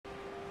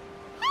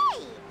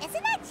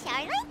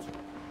Charlotte?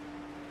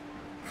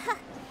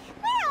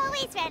 We're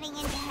always running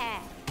into her.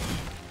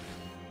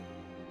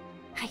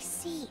 I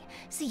see.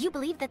 So you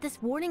believe that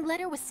this warning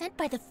letter was sent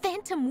by the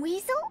Phantom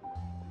Weasel?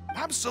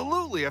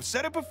 Absolutely. I've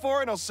said it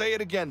before and I'll say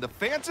it again. The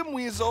Phantom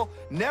Weasel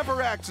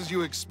never acts as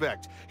you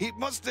expect. He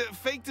must have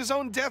faked his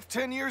own death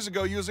 10 years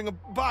ago using a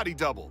body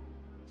double.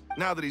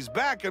 Now that he's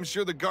back, I'm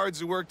sure the guards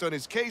who worked on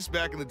his case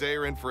back in the day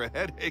are in for a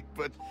headache,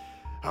 but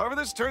however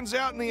this turns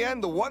out in the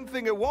end, the one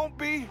thing it won't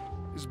be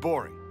is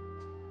boring.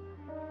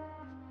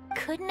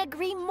 Couldn't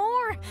agree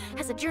more.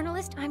 As a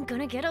journalist, I'm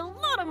gonna get a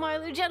lot of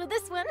mileage out of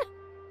this one.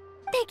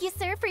 Thank you,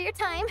 sir, for your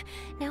time.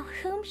 Now,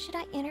 whom should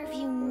I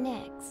interview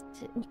next?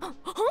 Huh?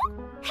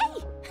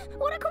 Hey!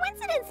 What a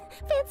coincidence!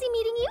 Fancy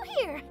meeting you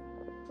here.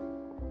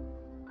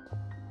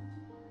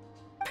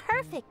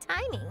 Perfect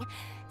timing.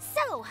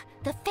 So,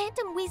 the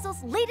Phantom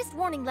Weasel's latest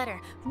warning letter.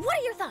 What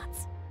are your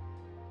thoughts?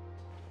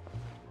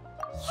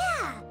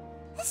 Yeah,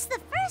 this is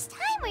the first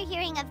time we're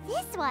hearing of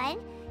this one.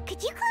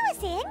 Could you clue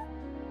us in?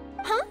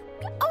 Huh?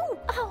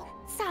 Oh,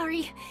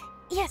 sorry.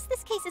 Yes,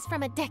 this case is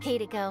from a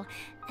decade ago.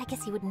 I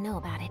guess you wouldn't know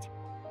about it.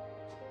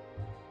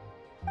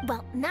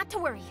 Well, not to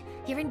worry.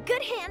 You're in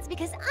good hands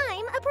because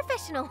I'm a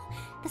professional.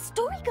 The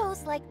story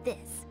goes like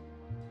this.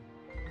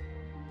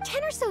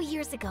 10 or so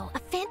years ago, a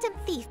phantom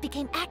thief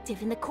became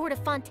active in the court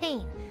of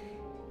Fontaine.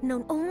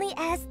 Known only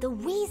as the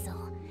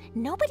Weasel,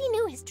 nobody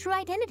knew his true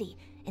identity,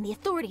 and the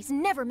authorities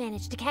never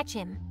managed to catch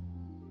him.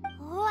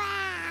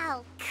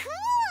 Wow,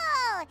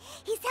 cool!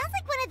 He sounds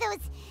like one of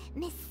those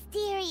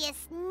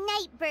mysterious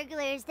night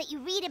burglars that you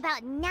read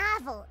about in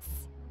novels.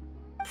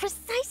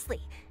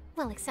 Precisely.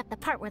 Well, except the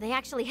part where they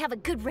actually have a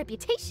good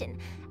reputation.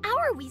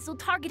 Our Weasel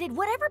targeted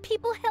whatever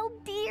people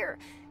held dear,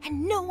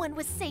 and no one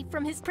was safe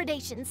from his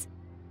predations.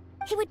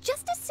 He would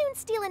just as soon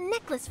steal a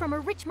necklace from a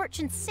rich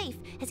merchant's safe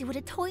as he would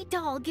a toy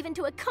doll given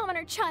to a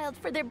commoner child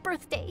for their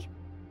birthday.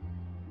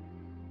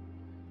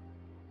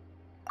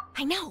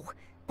 I know!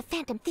 The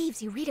phantom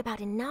thieves you read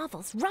about in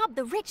novels rob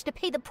the rich to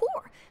pay the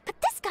poor, but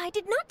this guy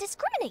did not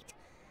discriminate.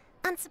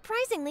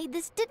 Unsurprisingly,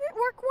 this didn't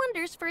work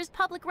wonders for his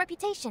public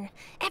reputation.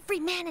 Every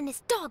man and his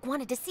dog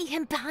wanted to see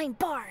him behind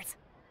bars.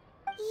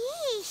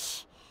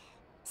 Yeesh.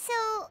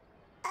 So,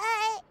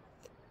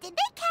 did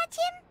they catch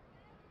him?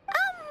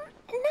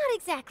 Not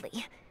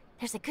exactly.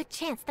 There's a good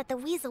chance that the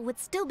Weasel would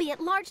still be at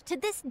large to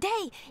this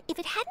day if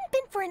it hadn't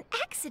been for an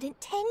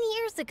accident 10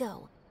 years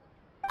ago.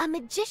 A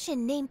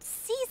magician named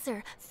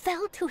Caesar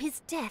fell to his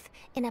death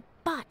in a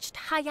botched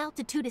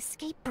high-altitude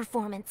escape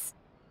performance.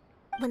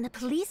 When the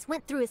police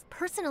went through his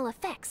personal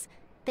effects,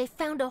 they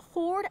found a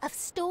hoard of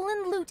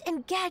stolen loot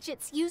and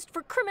gadgets used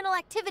for criminal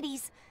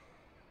activities.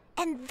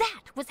 And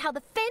that was how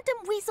the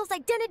Phantom Weasel's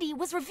identity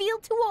was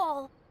revealed to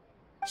all.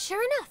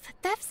 Sure enough,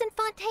 thefts in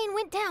Fontaine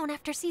went down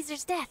after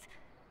Caesar's death.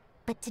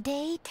 But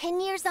today,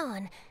 10 years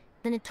on,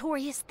 the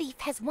notorious thief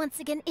has once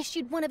again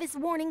issued one of his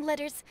warning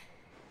letters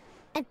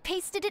and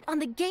pasted it on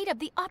the gate of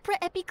the Opera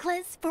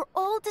Epiclese for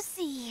all to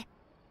see.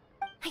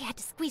 I had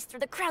to squeeze through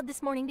the crowd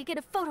this morning to get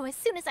a photo as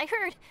soon as I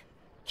heard.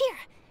 Here,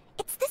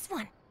 it's this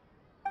one.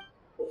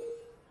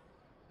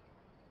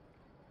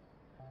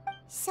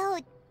 So,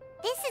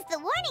 this is the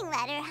warning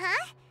letter,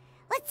 huh?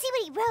 Let's see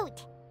what he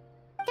wrote.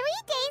 3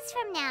 days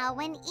from now,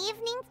 when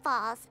evening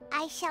falls,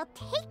 I shall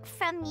take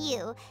from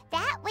you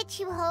that which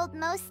you hold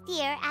most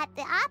dear at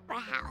the Opera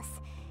House,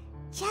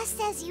 just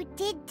as you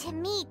did to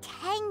me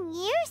 10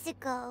 years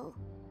ago.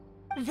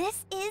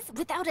 This is,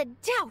 without a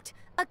doubt,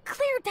 a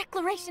clear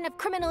declaration of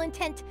criminal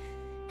intent.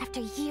 After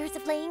years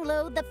of laying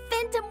low, the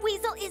Phantom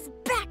Weasel is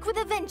back with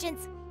a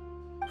vengeance.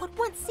 What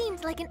once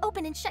seemed like an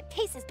open and shut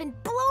case has been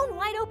blown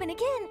wide open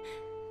again.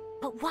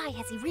 But why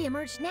has he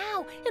re-emerged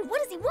now, and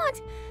what does he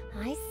want?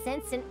 I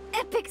sense an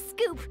epic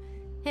scoop,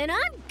 and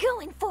I'm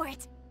going for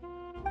it.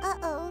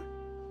 Uh-oh.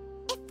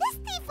 If this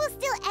thief will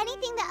steal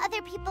anything that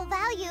other people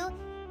value,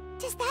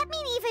 does that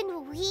mean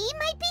even we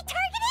might be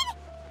targeted?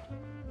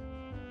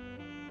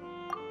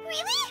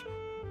 Really?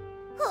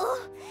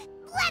 Oh,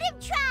 let him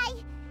try.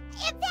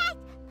 In fact,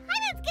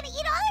 Paimon's gonna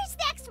eat all her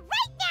snacks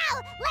right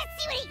now.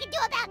 Let's see what he can do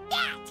about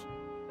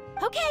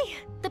that. Okay,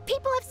 the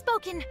people have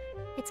spoken.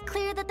 It's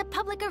clear that the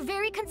public are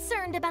very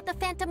concerned about the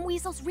Phantom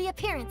Weasel's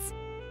reappearance.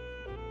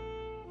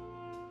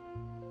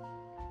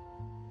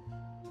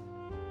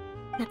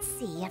 Let's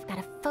see, I've got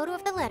a photo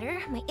of the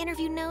letter, my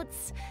interview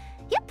notes.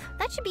 Yep,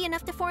 that should be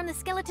enough to form the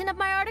skeleton of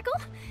my article.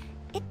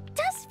 It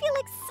does feel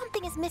like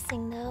something is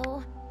missing,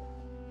 though.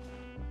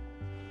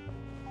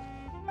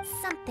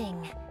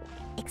 Something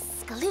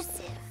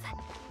exclusive.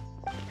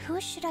 Who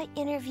should I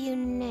interview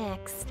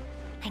next?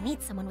 I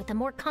need someone with a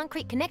more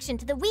concrete connection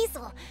to the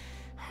Weasel.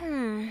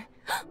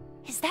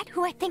 Is that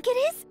who I think it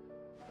is?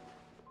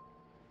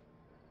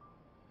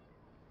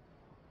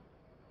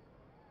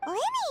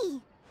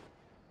 Lyney!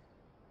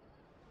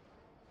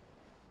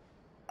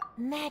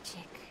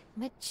 Magic,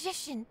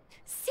 magician,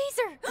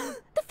 Caesar!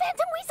 The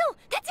Phantom Weasel!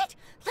 That's it!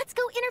 Let's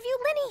go interview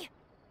Lyney!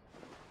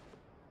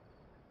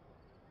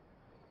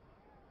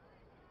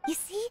 You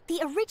see,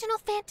 the original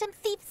Phantom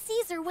Thief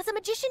Caesar was a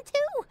magician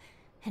too!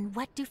 And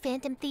what do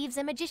phantom thieves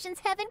and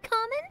magicians have in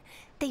common?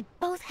 They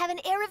both have an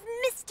air of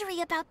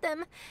mystery about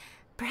them.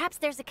 Perhaps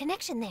there's a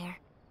connection there.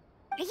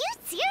 Are you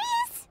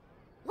serious?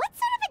 What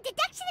sort of a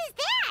deduction is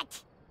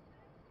that?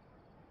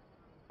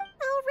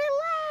 Oh,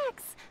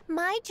 relax.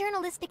 My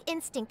journalistic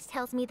instinct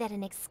tells me that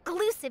an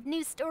exclusive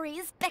news story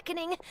is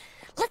beckoning.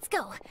 Let's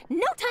go.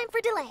 No time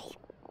for delay.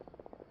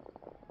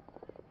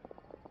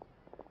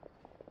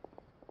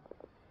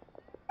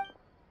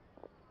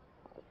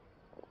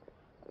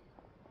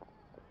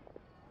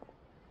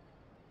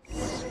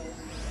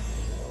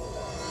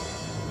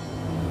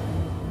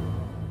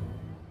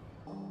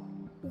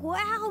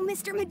 Wow,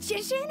 Mr.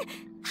 Magician!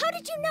 How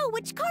did you know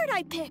which card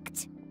I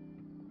picked?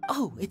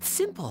 Oh, it's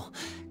simple.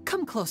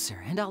 Come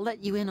closer and I'll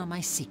let you in on my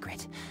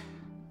secret.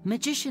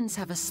 Magicians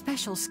have a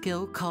special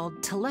skill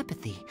called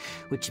telepathy,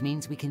 which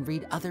means we can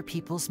read other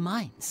people's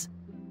minds.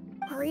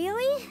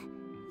 Really?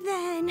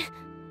 Then,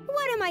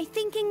 what am I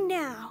thinking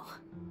now?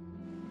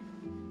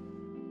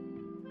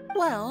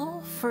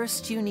 Well,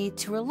 first you need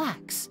to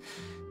relax,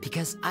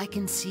 because I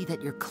can see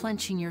that you're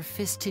clenching your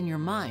fist in your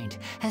mind,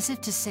 as if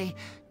to say,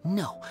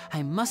 no,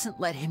 I mustn't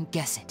let him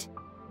guess it.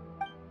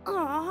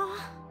 Aww.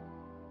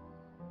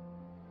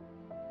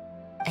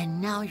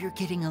 And now you're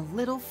getting a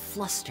little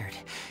flustered.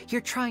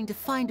 You're trying to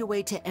find a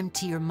way to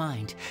empty your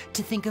mind,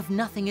 to think of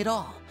nothing at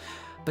all.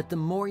 But the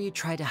more you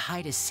try to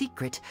hide a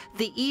secret,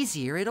 the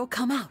easier it'll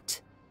come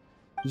out.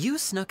 You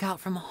snuck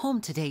out from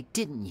home today,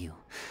 didn't you?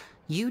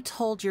 You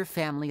told your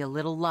family a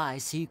little lie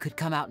so you could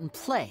come out and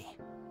play.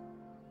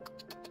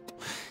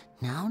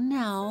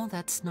 Now,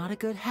 that's not a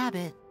good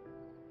habit.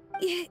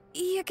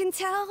 You can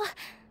tell?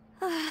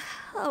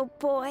 Oh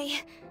boy,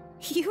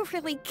 you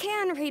really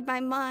can read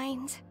my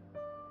mind.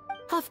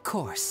 Of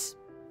course.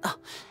 Oh,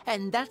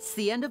 and that's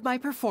the end of my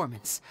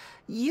performance.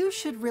 You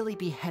should really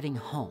be heading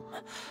home.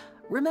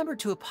 Remember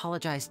to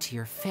apologize to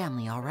your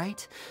family, all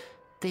right?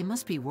 They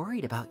must be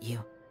worried about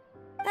you.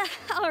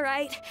 All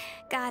right,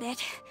 got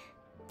it.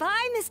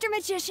 Bye, Mr.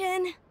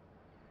 Magician.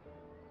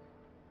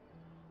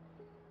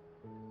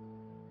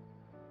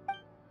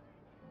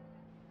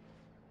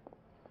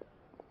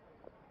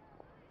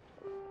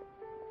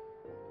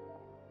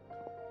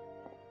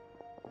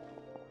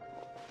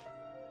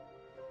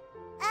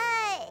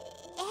 Hey,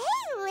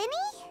 Lyney?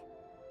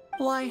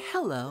 Why,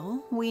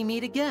 hello. We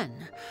meet again.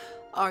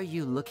 Are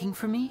you looking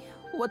for me?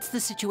 What's the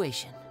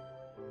situation?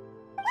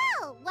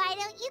 Well, why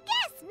don't you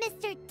guess,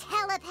 Mr.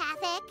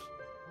 Telepathic?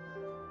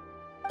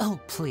 Oh,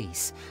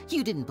 please.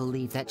 You didn't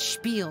believe that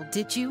spiel,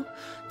 did you?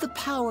 The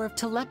power of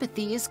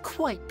telepathy is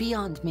quite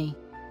beyond me.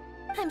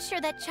 I'm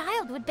sure that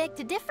child would beg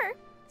to differ.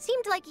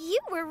 Seemed like you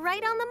were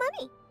right on the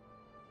money.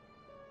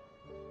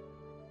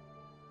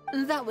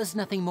 That was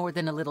nothing more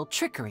than a little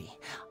trickery.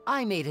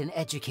 I made an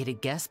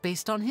educated guess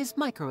based on his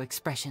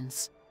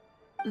micro-expressions.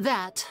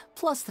 That,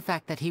 plus the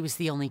fact that he was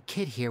the only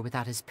kid here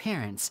without his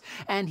parents,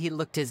 and he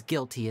looked as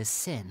guilty as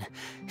sin.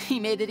 He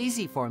made it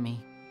easy for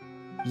me.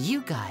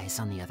 You guys,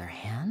 on the other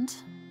hand...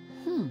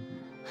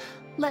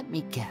 let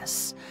me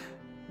guess.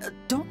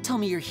 Don't tell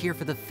me you're here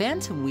for the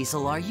Phantom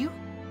Weasel, are you?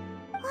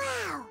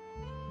 Wow,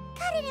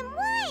 got it in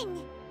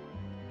one!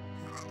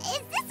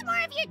 Is this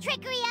more of your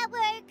trickery at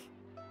work?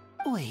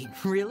 Wait,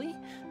 really?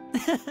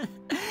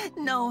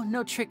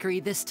 No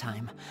trickery this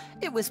time.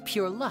 It was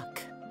pure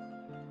luck.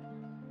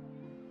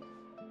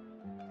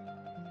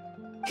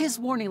 His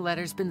warning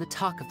letter's been the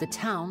talk of the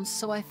town,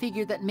 so I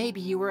figured that maybe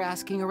you were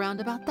asking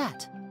around about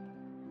that.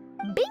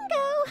 Bingo!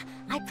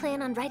 I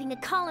plan on writing a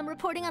column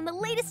reporting on the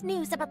latest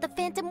news about the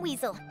Phantom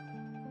Weasel.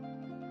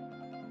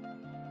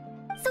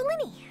 So,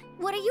 Lyney,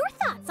 what are your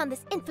thoughts on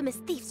this infamous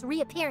thief's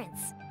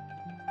reappearance?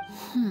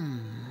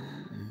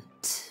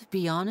 To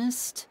be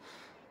honest,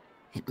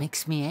 it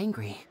makes me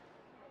angry.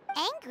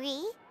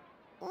 Angry?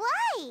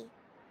 Why?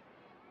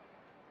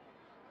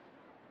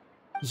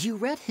 You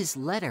read his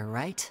letter,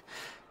 right?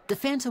 The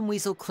Phantom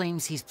Weasel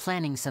claims he's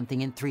planning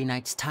something in 3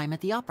 nights' time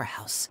at the Opera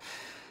House.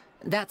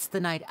 That's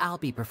the night I'll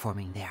be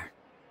performing there.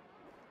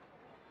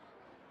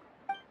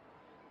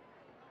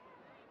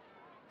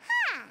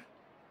 Huh.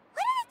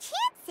 What are the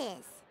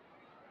chances?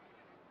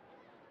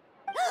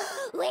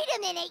 Wait a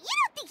minute, you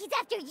don't think he's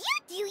after you,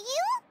 do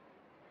you?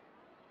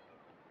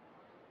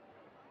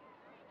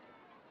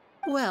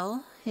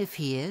 Well, if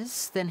he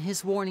is, then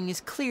his warning is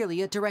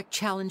clearly a direct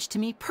challenge to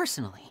me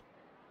personally.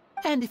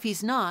 And if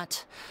he's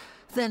not,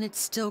 then it's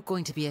still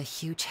going to be a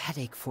huge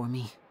headache for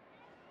me.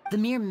 The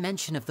mere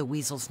mention of the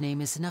Weasel's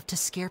name is enough to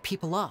scare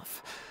people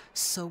off.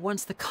 So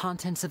once the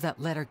contents of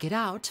that letter get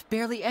out,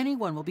 barely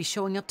anyone will be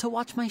showing up to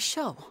watch my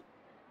show.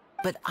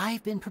 But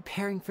I've been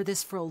preparing for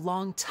this for a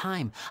long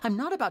time. I'm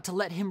not about to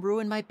let him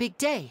ruin my big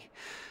day.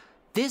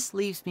 This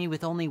leaves me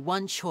with only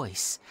one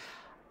choice.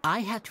 I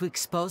have to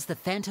expose the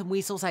Phantom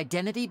Weasel's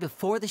identity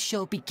before the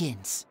show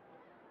begins.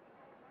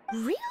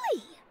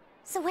 Really?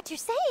 So what you're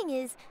saying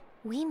is,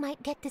 we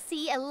might get to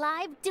see a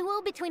live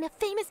duel between a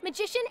famous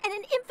magician and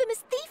an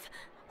infamous thief?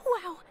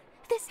 Wow,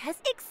 this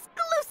has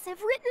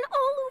exclusive written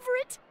all over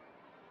it.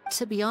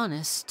 To be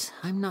honest,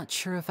 I'm not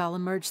sure if I'll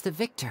emerge the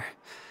victor.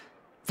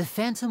 The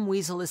Phantom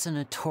Weasel is a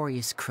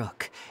notorious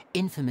crook,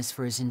 infamous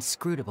for his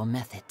inscrutable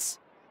methods.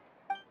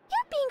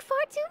 You're being far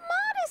too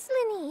modest,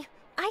 Lyney.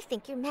 I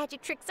think your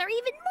magic tricks are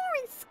even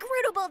more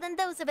inscrutable than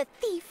those of a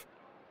thief.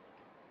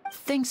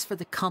 Thanks for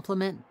the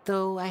compliment,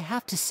 though I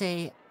have to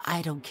say,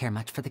 I don't care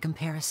much for the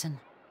comparison.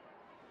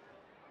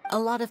 A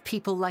lot of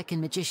people liken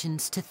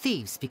magicians to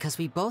thieves because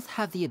we both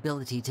have the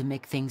ability to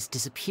make things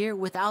disappear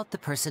without the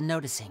person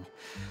noticing.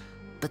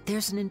 But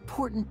there's an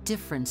important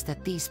difference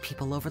that these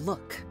people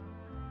overlook.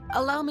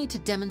 Allow me to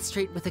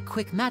demonstrate with a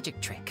quick magic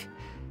trick.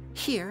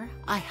 Here,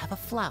 I have a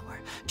flower,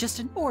 just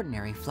an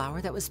ordinary flower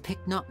that was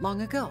picked not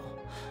long ago.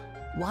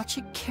 Watch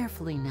it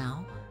carefully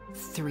now.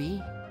 3,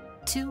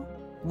 2,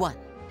 1.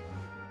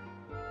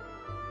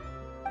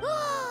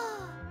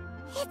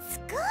 It's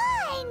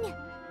gone!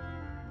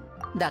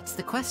 That's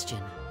the question.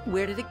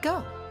 Where did it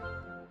go?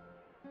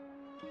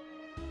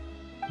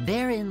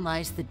 Therein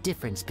lies the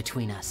difference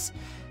between us.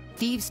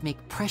 Thieves make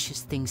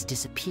precious things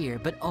disappear,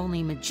 but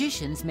only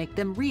magicians make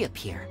them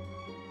reappear.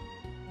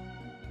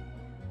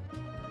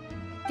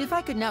 If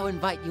I could now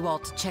invite you all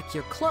to check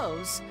your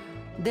clothes,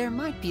 there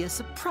might be a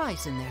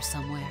surprise in there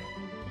somewhere.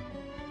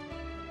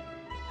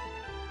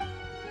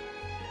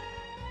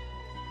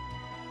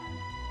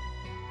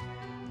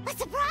 A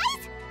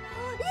surprise?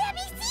 Let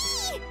me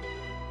see!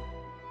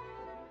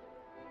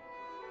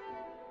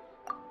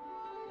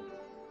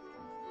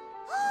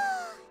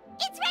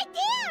 It's right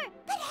there!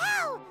 But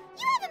how?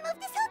 You haven't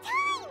moved this whole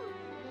time!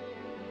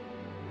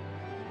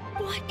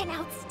 What an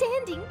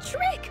outstanding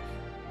trick!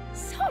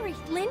 Sorry,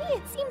 Lyney,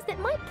 it seems that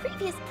my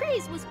previous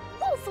praise was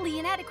woefully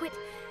inadequate.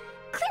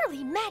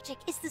 Clearly, magic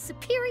is the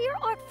superior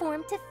art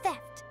form to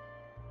theft.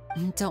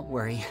 Don't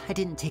worry, I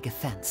didn't take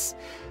offense.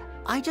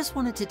 I just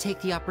wanted to take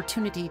the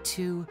opportunity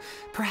to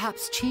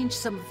perhaps change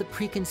some of the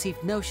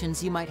preconceived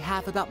notions you might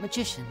have about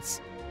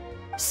magicians.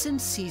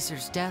 Since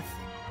Caesar's death,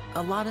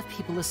 a lot of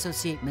people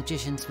associate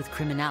magicians with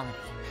criminality.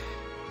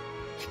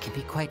 It can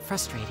be quite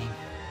frustrating.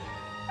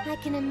 I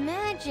can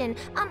imagine.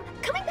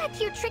 Coming back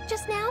to your trick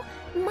just now,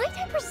 might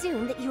I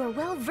presume that you are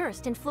well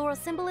versed in floral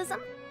symbolism?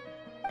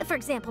 For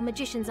example,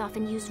 magicians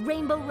often use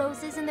rainbow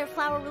roses in their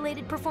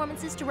flower-related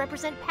performances to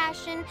represent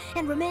passion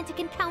and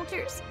romantic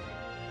encounters.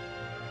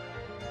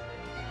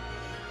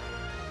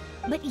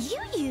 But you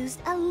used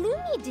a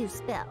Lumi-Do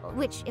spell,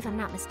 which, if I'm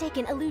not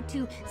mistaken, allude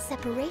to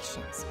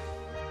separations.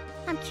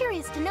 I'm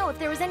curious to know if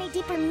there was any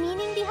deeper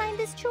meaning behind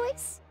this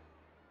choice?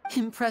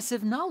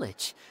 Impressive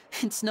knowledge.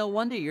 It's no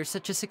wonder you're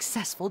such a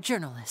successful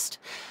journalist.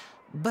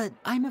 But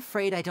I'm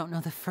afraid I don't know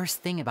the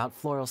first thing about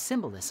floral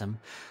symbolism.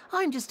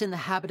 I'm just in the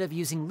habit of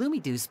using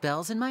Lumi-Do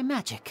spells in my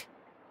magic.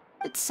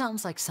 It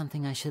sounds like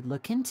something I should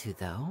look into,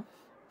 though.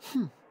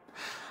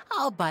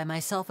 I'll buy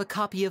myself a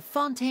copy of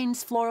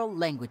Fontaine's Floral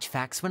Language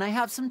Facts when I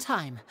have some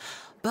time.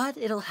 But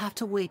it'll have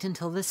to wait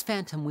until this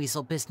Phantom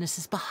Weasel business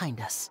is behind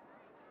us.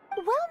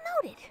 Well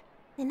noted.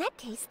 In that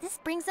case, this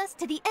brings us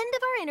to the end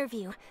of our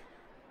interview.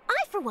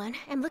 I, for one,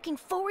 am looking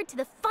forward to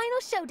the final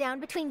showdown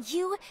between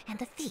you and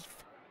the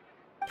thief.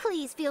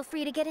 Please feel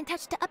free to get in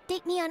touch to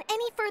update me on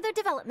any further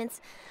developments.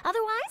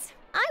 Otherwise,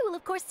 I will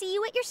of course see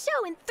you at your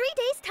show in 3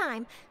 days'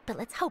 time, but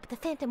let's hope the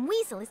Phantom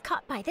Weasel is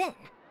caught by then.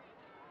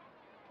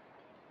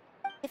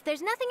 If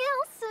there's nothing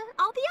else,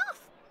 I'll be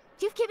off.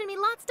 You've given me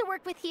lots to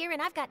work with here,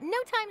 and I've got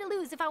no time to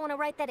lose if I want to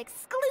write that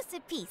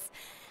exclusive piece.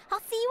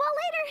 I'll see you all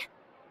later.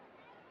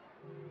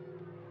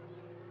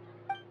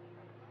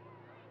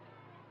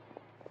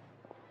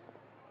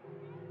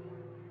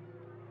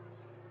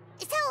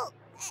 So,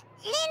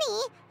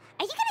 Lyney,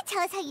 are you gonna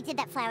tell us how you did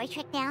that flower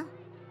trick now?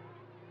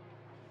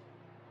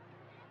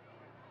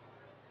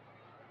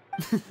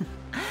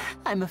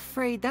 I'm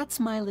afraid that's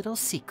my little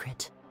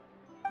secret.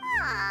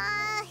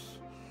 Aww.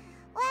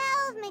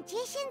 Well,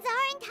 magicians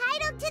are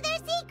entitled to their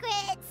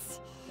secrets.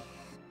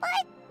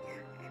 But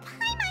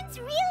Paimon's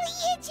really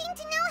itching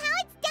to know how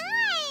it's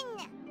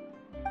done.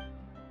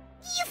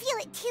 You feel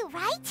it too,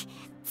 right?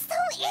 So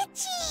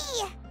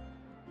itchy.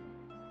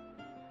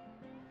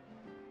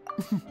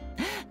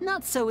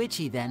 Not so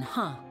itchy then,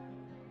 huh?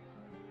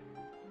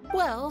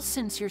 Well,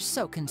 since you're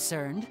so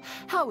concerned,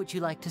 how would you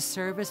like to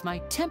serve as my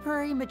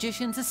temporary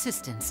magician's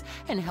assistants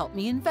and help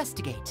me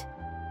investigate?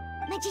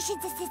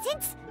 Magician's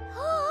assistants?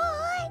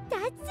 Oh,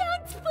 that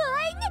sounds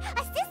fun!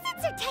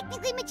 Assistants are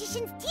technically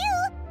magicians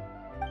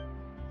too!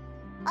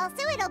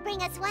 Also, it'll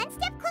bring us one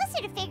step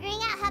closer to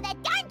figuring out how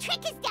that darn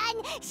trick is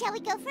done! Shall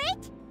we go for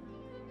it?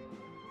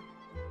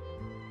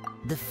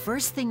 The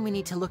first thing we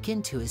need to look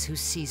into is who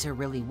Caesar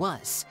really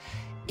was.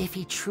 If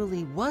he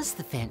truly was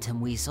the Phantom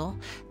Weasel,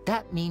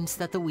 that means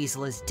that the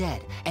Weasel is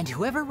dead, and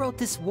whoever wrote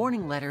this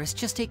warning letter is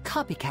just a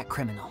copycat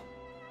criminal.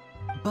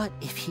 But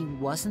if he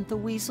wasn't the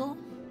Weasel?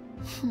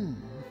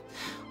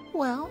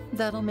 Well,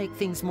 that'll make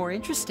things more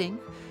interesting.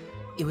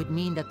 It would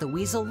mean that the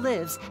Weasel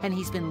lives, and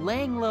he's been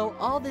laying low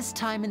all this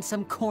time in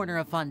some corner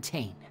of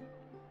Fontaine.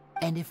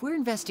 And if we're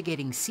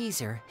investigating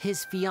Caesar,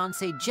 his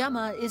fiancée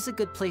Gemma is a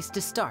good place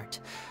to start.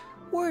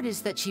 Word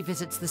is that she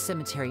visits the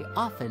cemetery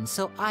often,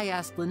 so I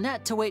asked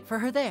Lynette to wait for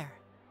her there.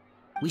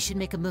 We should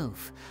make a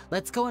move.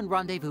 Let's go and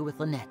rendezvous with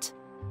Lynette.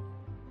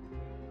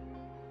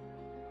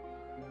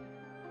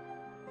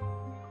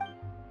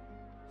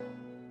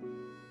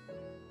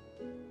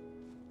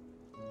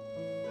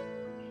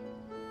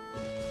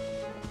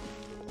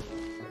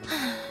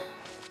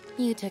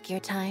 You took your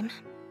time.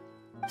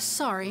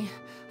 Sorry,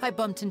 I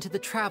bumped into the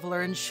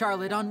Traveler and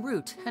Charlotte en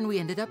route, and we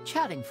ended up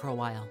chatting for a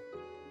while.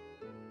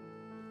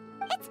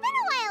 It's been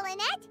a while,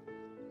 Lynette.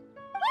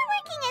 We're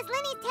working as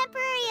Lyney's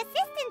temporary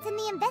assistants in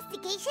the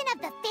investigation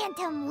of the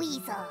Phantom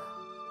Weasel.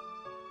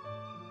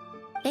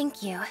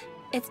 Thank you.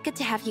 It's good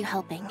to have you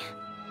helping.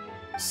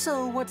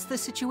 So, what's the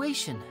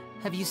situation?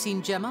 Have you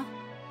seen Gemma?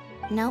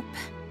 Nope.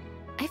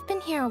 I've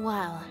been here a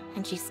while,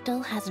 and she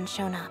still hasn't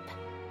shown up.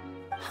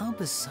 How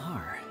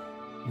bizarre.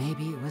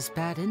 Maybe it was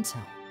bad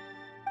intel.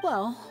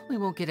 Well, we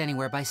won't get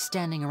anywhere by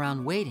standing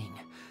around waiting.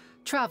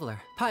 Traveler,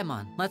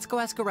 Paimon, let's go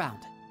ask around.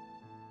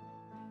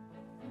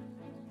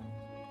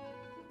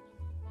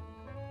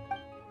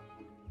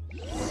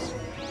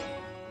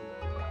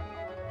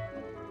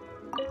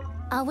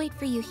 I'll wait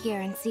for you here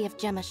and see if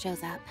Gemma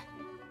shows up.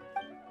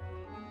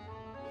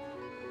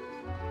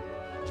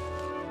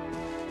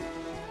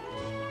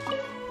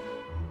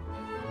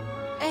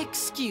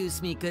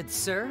 Excuse me, good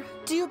sir.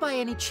 Do you by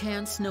any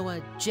chance know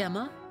a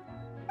Gemma?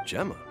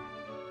 Gemma?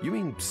 You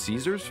mean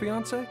Caesar's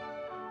fiancée?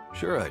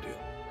 Sure I do.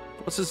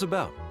 What's this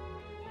about?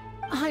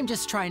 I'm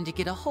just trying to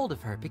get a hold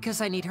of her because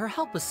I need her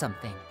help with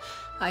something.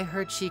 I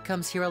heard she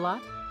comes here a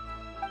lot.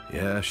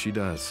 Yeah, she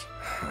does.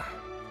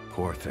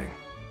 Poor thing.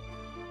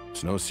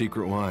 It's no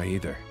secret why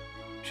either.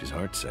 She's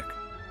heartsick.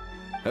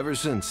 Ever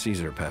since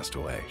Caesar passed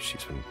away,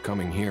 she's been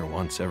coming here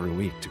once every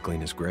week to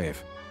clean his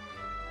grave.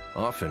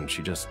 Often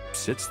she just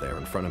sits there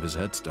in front of his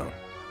headstone,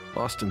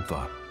 lost in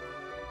thought.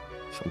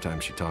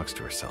 Sometimes she talks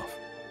to herself.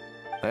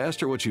 I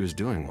asked her what she was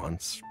doing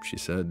once. She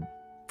said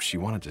she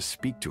wanted to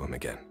speak to him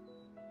again.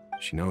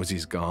 She knows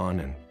he's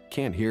gone and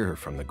can't hear her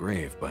from the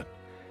grave, but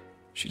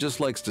she just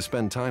likes to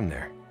spend time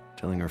there,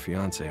 telling her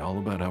fiancé all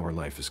about how her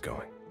life is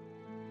going.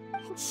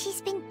 And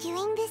she's been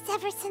doing this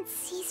ever since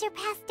Caesar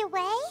passed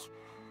away?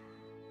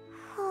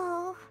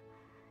 Oh,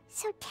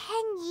 so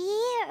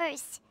 10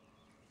 years.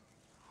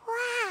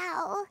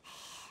 Wow.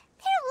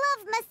 Their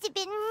love must have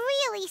been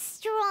really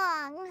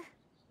strong.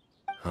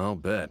 I'll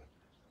bet.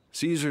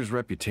 Caesar's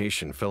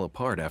reputation fell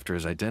apart after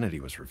his identity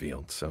was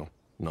revealed, so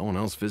no one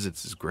else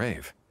visits his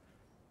grave.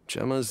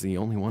 Gemma's the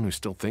only one who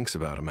still thinks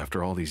about him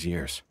after all these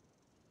years.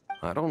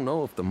 I don't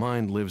know if the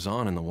mind lives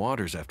on in the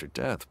waters after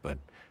death, but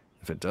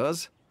if it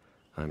does,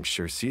 I'm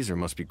sure Caesar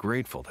must be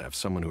grateful to have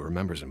someone who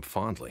remembers him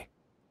fondly.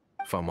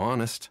 If I'm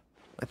honest,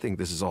 I think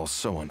this is all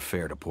so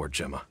unfair to poor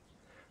Gemma.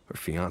 Her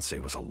fiancé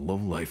was a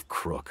low-life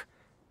crook.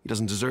 He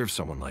doesn't deserve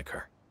someone like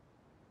her.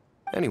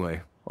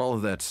 Anyway, all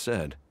of that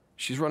said,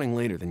 she's running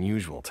later than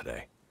usual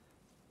today.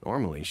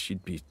 Normally,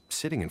 she'd be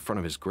sitting in front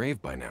of his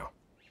grave by now.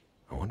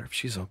 I wonder if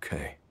she's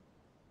okay.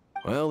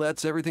 Well,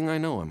 that's everything I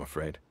know, I'm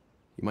afraid.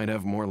 You might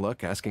have more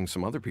luck asking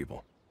some other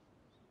people.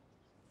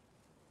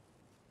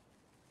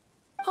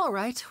 All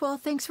right, well,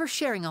 thanks for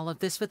sharing all of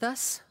this with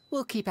us.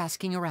 We'll keep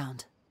asking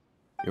around.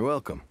 You're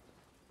welcome.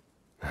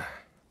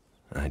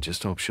 I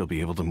just hope she'll be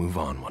able to move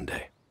on one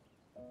day.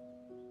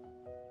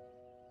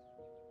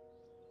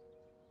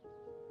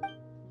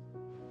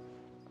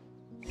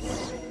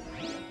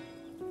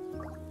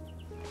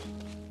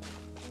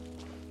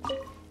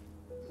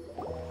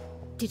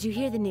 Did you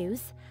hear the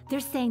news? They're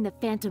saying the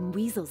Phantom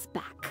Weasel's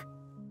back.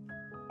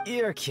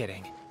 You're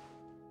kidding.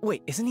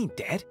 Wait, isn't he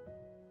dead?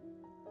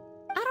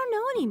 I don't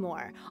know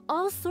anymore.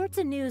 All sorts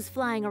of news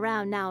flying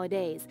around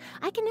nowadays.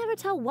 I can never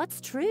tell what's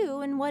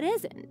true and what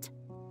isn't.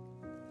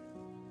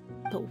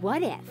 But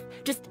what if,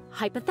 just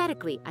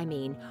hypothetically, I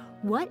mean,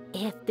 what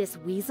if this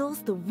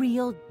weasel's the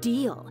real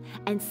deal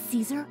and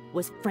Caesar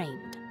was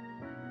framed?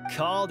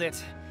 Called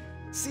it.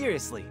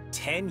 Seriously,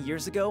 10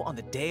 years ago, on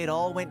the day it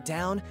all went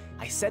down,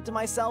 I said to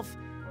myself,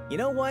 you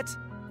know what?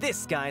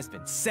 This guy's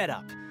been set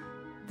up.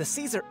 The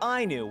Caesar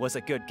I knew was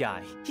a good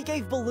guy. He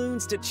gave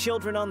balloons to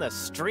children on the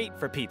street,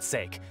 for Pete's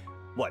sake.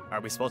 What, are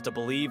we supposed to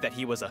believe that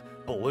he was a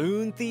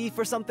balloon thief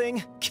or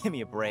something? Give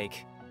me a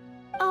break.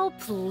 Oh,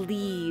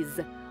 please.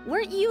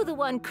 Weren't you the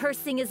one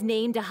cursing his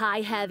name to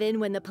high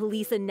heaven when the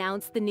police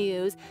announced the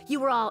news?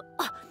 You were all,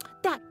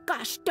 that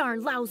gosh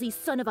darn lousy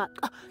son of a,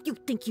 you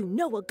think you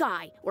know a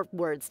guy, or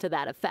words to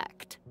that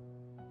effect.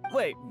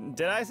 Wait,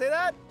 did I say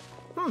that?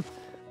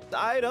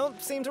 I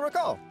don't seem to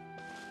recall.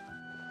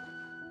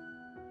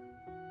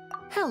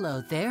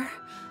 Hello there.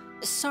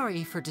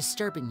 Sorry for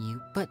disturbing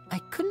you, but I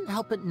couldn't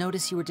help but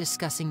notice you were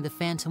discussing the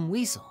Phantom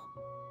Weasel.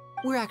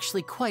 We're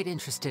actually quite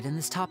interested in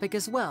this topic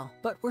as well,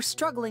 but we're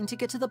struggling to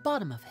get to the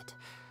bottom of it.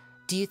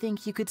 Do you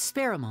think you could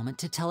spare a moment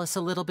to tell us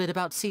a little bit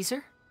about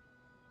Caesar?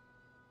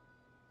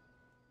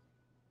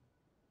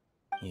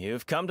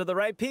 You've come to the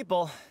right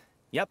people.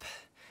 Yep,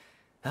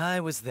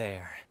 I was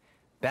there.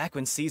 Back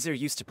when Caesar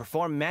used to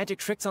perform magic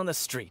tricks on the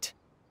street.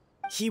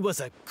 He was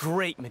a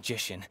great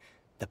magician.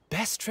 The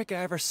best trick I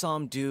ever saw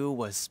him do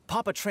was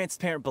pop a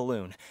transparent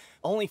balloon,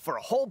 only for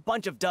a whole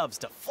bunch of doves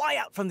to fly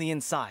out from the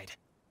inside.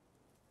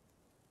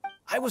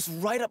 I was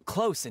right up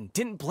close and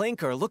didn't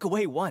blink or look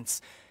away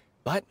once.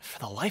 But for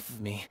the life of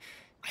me,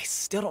 I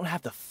still don't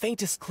have the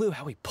faintest clue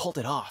how he pulled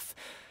it off.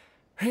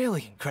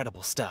 Really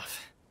incredible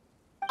stuff.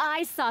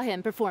 I saw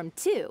him perform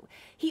too.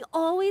 He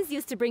always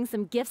used to bring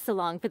some gifts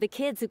along for the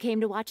kids who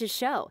came to watch his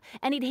show,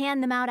 and he'd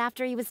hand them out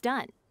after he was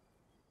done.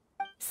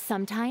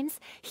 Sometimes,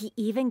 he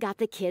even got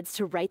the kids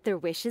to write their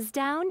wishes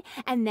down,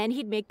 and then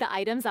he'd make the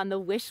items on the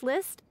wish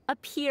list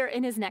appear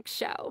in his next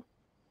show.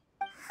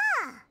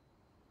 Huh.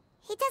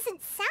 He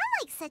doesn't sound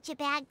like such a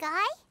bad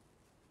guy.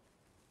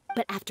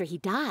 But after he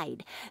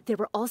died, there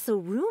were also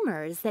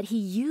rumors that he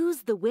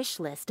used the wish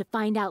list to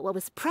find out what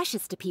was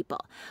precious to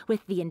people,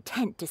 with the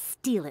intent to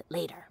steal it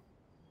later.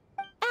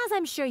 As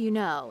I'm sure you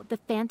know, the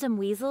Phantom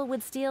Weasel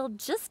would steal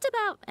just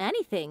about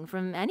anything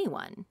from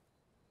anyone.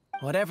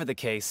 Whatever the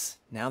case,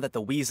 now that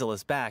the Weasel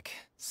is back,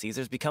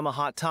 Caesar's become a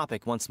hot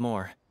topic once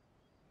more.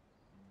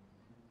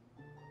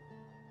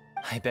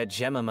 I bet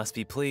Gemma must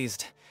be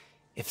pleased.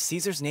 If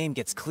Caesar's name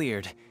gets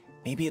cleared,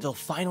 maybe it'll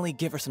finally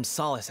give her some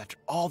solace after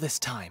all this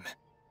time.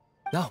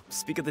 Oh,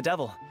 speak of the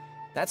devil.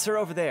 That's her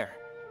over there.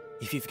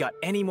 If you've got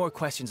any more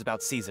questions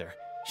about Caesar,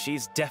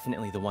 she's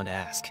definitely the one to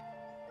ask.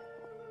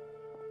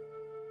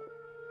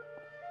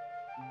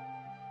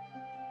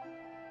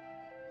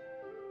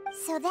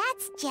 So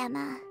that's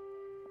Gemma.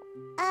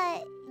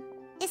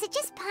 Is it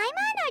just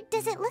Paimon, or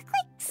does it look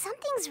like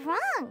something's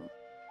wrong?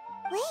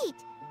 Wait,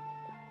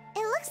 it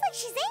looks like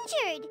she's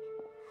injured.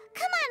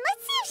 Come on,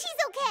 let's see if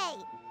she's okay.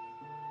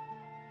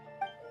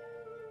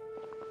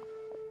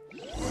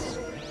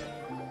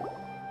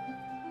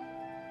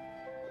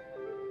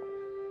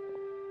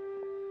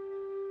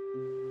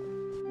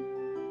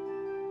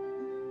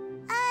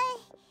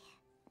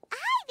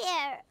 Hi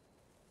there.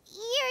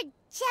 You're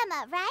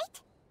Gemma,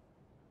 right?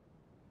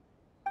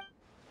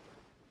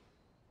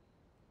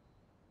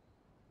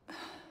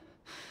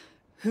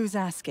 Who's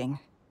asking?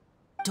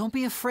 Don't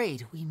be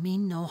afraid, we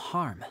mean no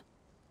harm.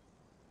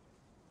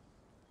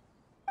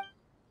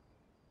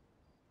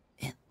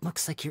 It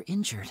looks like you're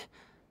injured.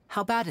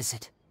 How bad is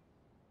it?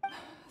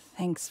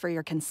 Thanks for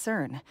your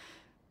concern,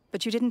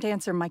 but you didn't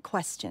answer my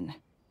question.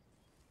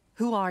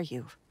 Who are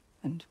you,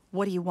 and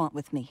what do you want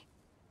with me?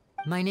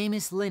 My name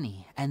is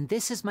Lyney, and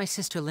this is my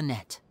sister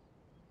Lynette.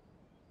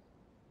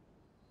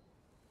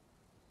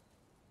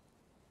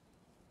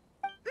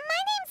 My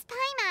name's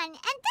Paimon, and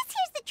this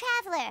here's the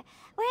Traveler.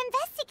 We're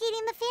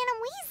investigating the Phantom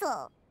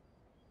Weasel.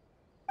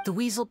 The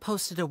Weasel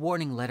posted a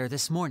warning letter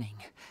this morning.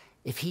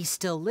 If he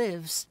still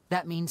lives,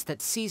 that means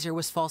that Caesar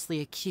was falsely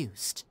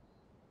accused.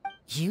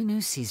 You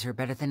knew Caesar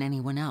better than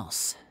anyone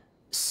else.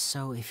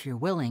 So if you're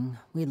willing,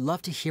 we'd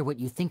love to hear what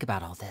you think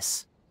about all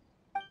this.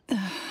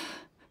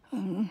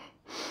 I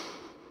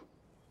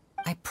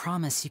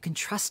promise you can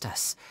trust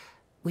us.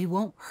 We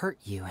won't hurt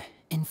you.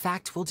 In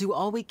fact, we'll do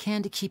all we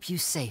can to keep you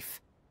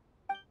safe.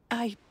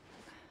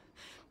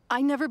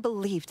 I never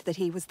believed that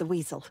he was the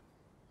Weasel.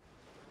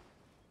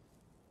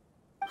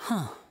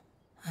 Huh.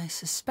 I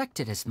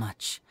suspected as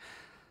much.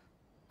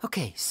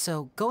 Okay,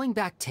 so going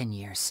back 10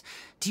 years,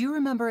 do you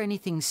remember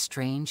anything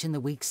strange in the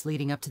weeks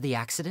leading up to the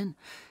accident?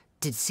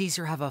 Did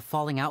Caesar have a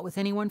falling out with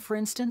anyone, for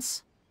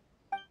instance?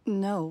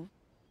 No,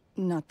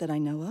 not that I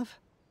know of.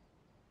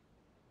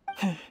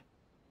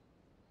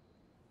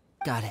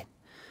 Got it.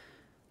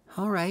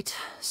 All right,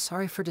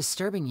 sorry for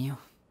disturbing you.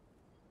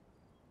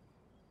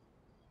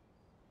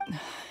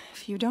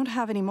 If you don't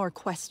have any more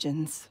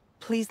questions,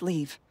 please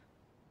leave.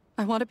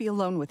 I want to be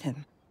alone with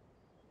him.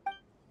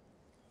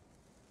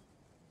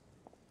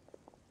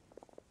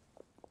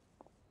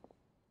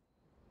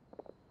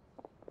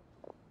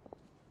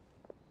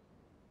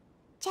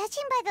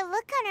 Judging by the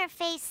look on her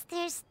face,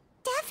 there's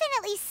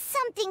definitely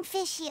something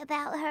fishy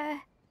about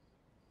her.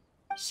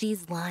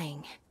 She's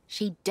lying.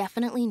 She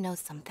definitely knows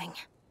something.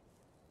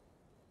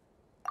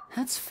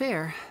 That's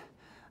fair.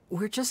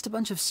 We're just a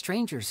bunch of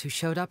strangers who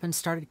showed up and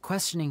started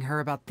questioning her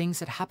about things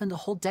that happened a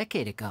whole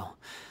decade ago.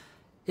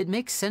 It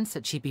makes sense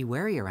that she'd be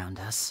wary around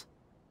us.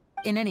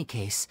 In any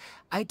case,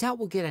 I doubt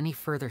we'll get any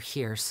further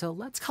here, so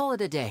let's call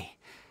it a day.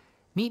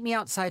 Meet me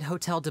outside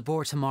Hotel de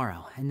Boer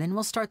tomorrow, and then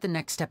we'll start the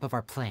next step of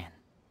our plan.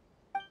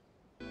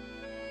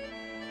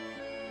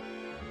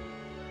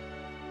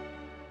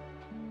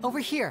 Over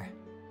here.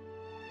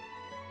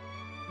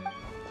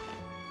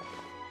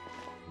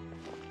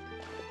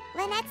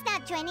 Lynette's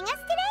not joining us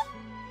today?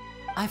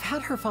 I've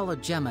had her follow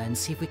Gemma and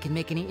see if we can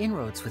make any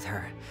inroads with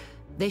her.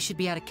 They should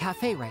be at a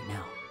cafe right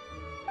now.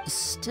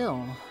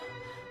 Still,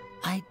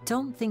 I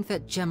don't think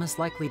that Gemma's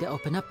likely to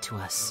open up to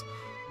us.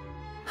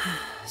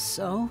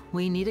 So,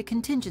 we need a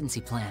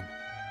contingency plan.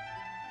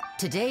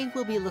 Today,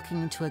 we'll be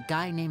looking into a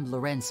guy named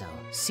Lorenzo,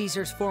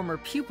 Caesar's former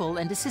pupil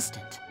and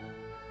assistant.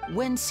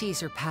 When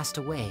Caesar passed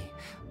away,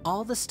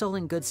 all the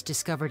stolen goods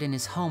discovered in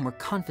his home were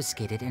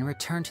confiscated and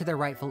returned to their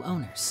rightful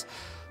owners.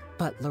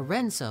 But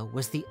Lorenzo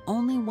was the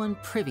only one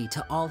privy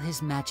to all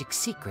his magic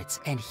secrets,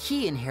 and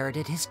he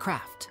inherited his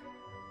craft.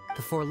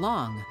 Before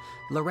long,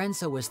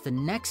 Lorenzo was the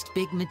next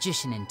big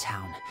magician in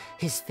town,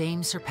 his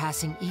fame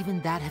surpassing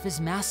even that of his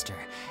master,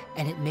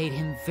 and it made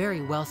him very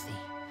wealthy.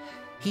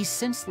 He's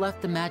since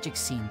left the magic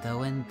scene,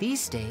 though, and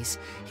these days,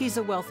 he's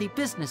a wealthy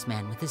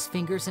businessman with his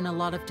fingers in a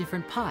lot of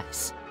different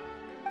pies.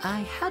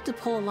 I had to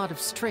pull a lot of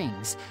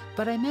strings,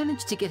 but I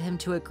managed to get him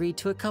to agree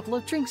to a couple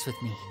of drinks with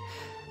me.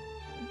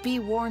 Be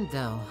warned,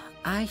 though,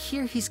 I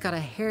hear he's got a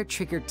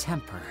hair-triggered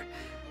temper.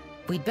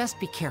 We'd best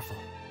be careful.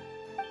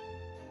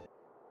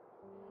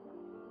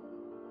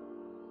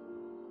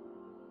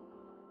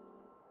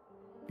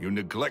 You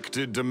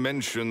neglected to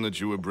mention that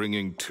you were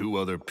bringing 2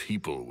 other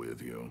people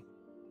with you.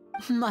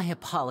 My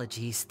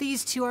apologies.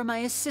 These 2 are my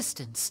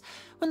assistants.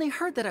 When they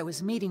heard that I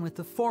was meeting with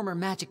the former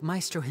Magic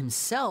Maestro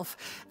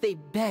himself, they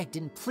begged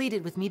and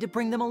pleaded with me to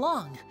bring them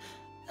along.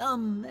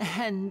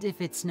 And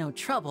if it's no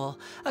trouble,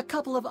 a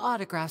couple of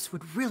autographs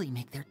would really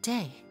make their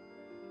day.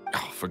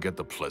 Oh, forget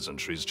the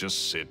pleasantries,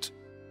 just sit.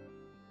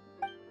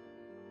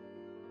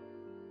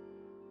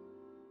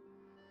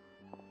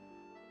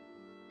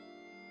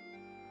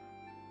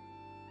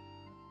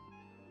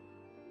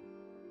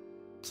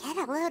 Get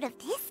a load of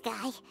this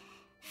guy.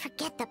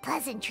 Forget the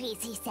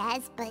pleasantries, he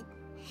says, but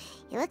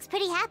he looks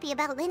pretty happy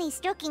about Lyney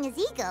stroking his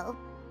ego.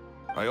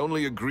 I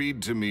only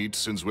agreed to meet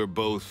since we're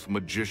both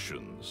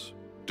magicians.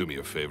 Do me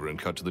a favor and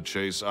cut to the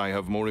chase. I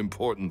have more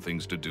important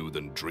things to do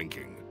than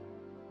drinking.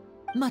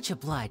 Much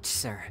obliged,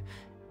 sir.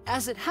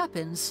 As it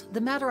happens, the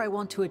matter I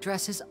want to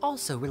address is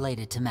also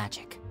related to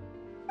magic.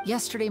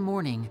 Yesterday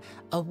morning,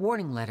 a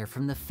warning letter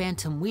from the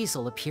Phantom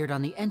Weasel appeared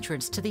on the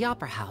entrance to the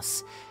Opera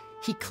House.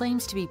 He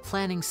claims to be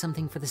planning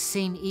something for the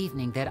same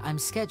evening that I'm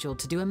scheduled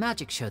to do a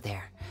magic show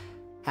there.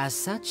 As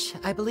such,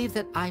 I believe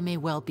that I may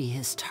well be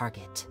his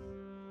target.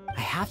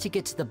 I have to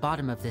get to the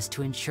bottom of this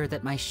to ensure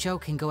that my show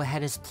can go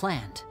ahead as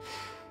planned.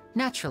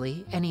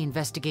 Naturally, any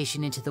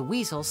investigation into the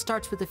Weasel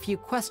starts with a few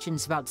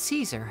questions about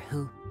Caesar,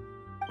 who...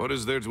 What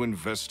is there to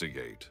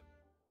investigate?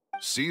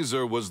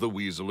 Caesar was the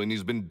Weasel, and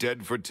he's been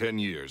dead for 10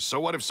 years. So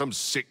what if some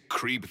sick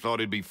creep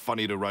thought it'd be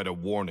funny to write a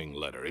warning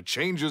letter? It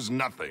changes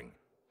nothing.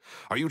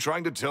 Are you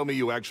trying to tell me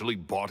you actually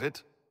bought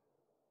it?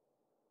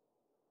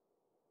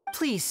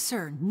 Please,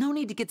 sir, no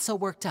need to get so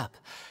worked up.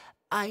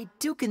 I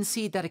do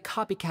concede that a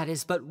copycat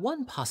is but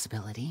one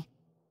possibility.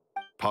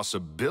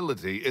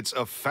 Possibility? It's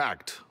a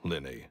fact,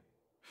 Lyney.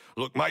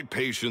 Look, my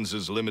patience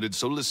is limited,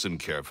 so listen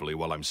carefully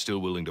while I'm still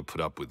willing to put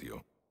up with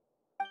you.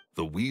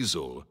 The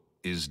Weasel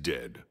is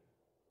dead.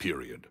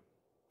 Period.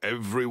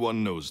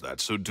 Everyone knows that,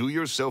 so do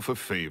yourself a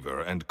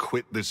favor and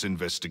quit this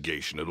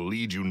investigation. It'll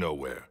lead you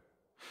nowhere.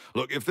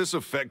 Look, if this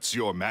affects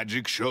your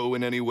magic show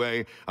in any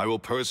way, I will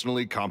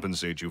personally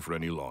compensate you for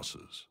any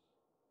losses.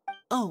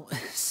 Oh,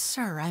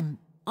 sir, I'm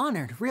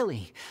honored,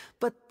 really.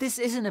 But this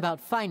isn't about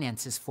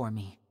finances for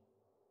me.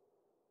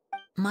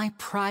 My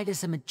pride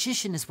as a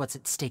magician is what's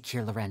at stake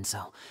here,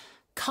 Lorenzo.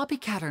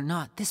 Copycat or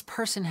not, this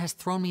person has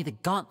thrown me the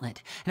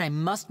gauntlet, and I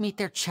must meet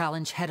their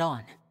challenge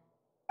head-on.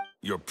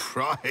 Your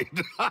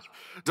pride?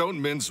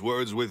 Don't mince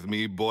words with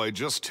me, boy.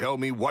 Just tell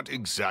me, what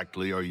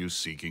exactly are you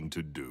seeking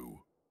to do?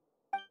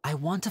 I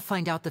want to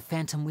find out the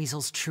Phantom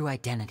Weasel's true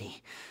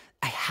identity.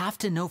 I have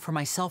to know for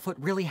myself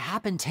what really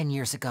happened 10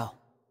 years ago.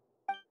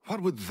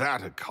 What would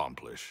that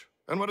accomplish?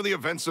 And what do the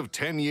events of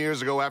 10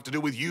 years ago have to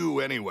do with you,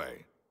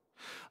 anyway?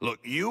 Look,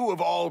 you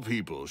of all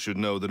people should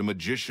know that a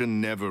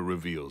magician never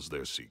reveals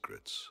their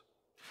secrets.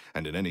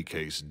 And in any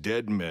case,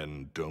 dead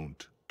men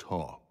don't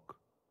talk.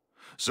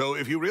 So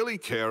if you really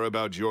care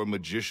about your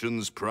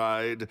magician's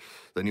pride,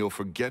 then you'll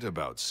forget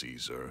about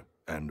Caesar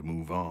and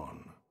move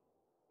on.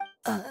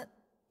 Uh-oh.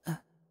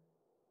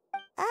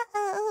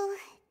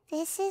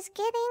 This is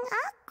getting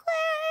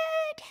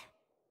awkward.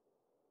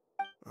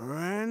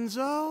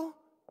 Lorenzo?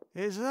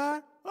 Is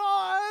that?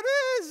 Oh, it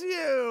is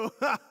you!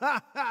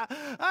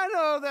 I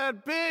know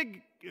that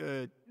big,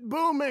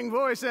 booming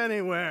voice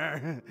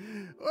anywhere.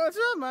 What's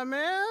up, my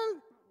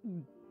man?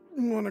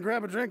 Want to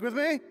grab a drink with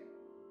me?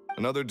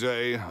 Another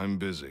day, I'm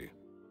busy.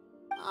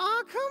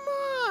 Oh, come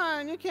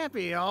on. You can't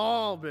be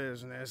all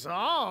business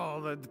all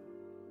the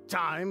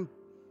time.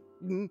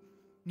 You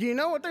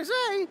know what they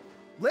say?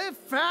 Live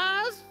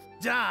fast,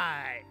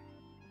 die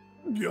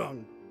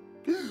young.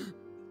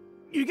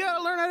 You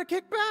gotta learn how to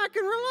kick back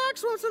and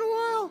relax once in a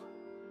while.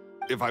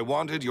 If I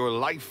wanted your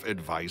life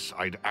advice,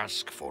 I'd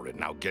ask for it.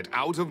 Now get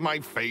out of my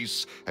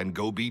face and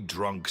go be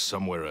drunk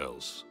somewhere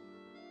else.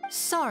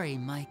 Sorry,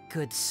 my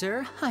good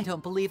sir. I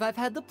don't believe I've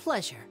had the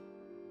pleasure.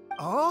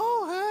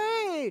 Oh,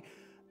 hey!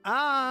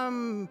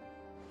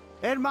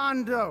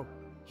 Edmondo.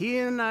 He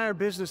and I are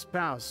business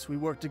pals. We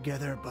worked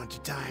together a bunch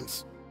of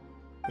times.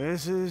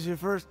 This is your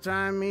first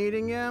time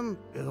meeting him?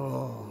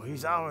 Oh,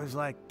 he's always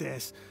like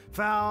this.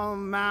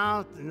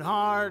 Foul-mouthed and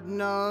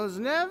hard-nosed.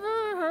 Never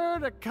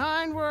heard a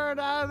kind word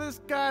out of this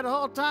guy the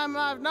whole time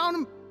I've known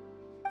him.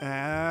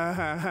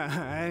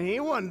 And he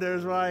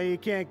wonders why he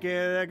can't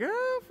get a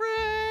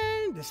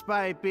girlfriend,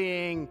 despite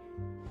being,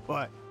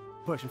 what,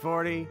 pushing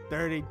 40,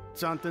 30,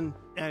 something?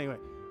 Anyway,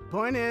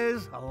 point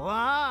is, a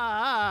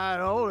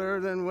lot older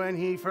than when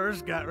he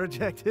first got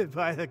rejected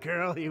by the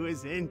girl he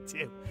was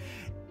into.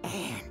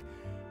 And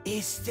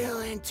he's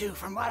still into,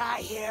 from what I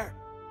hear.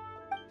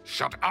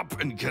 Shut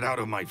up and get out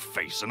of my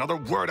face. Another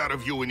word out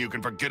of you and you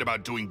can forget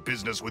about doing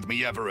business with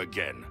me ever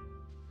again.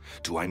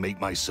 Do I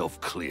make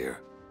myself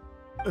clear?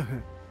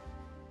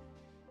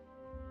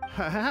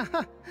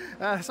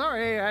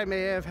 Sorry, I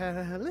may have had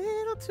a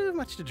little too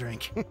much to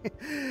drink.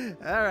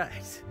 All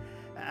right,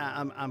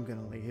 I'm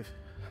gonna leave.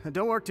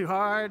 Don't work too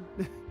hard.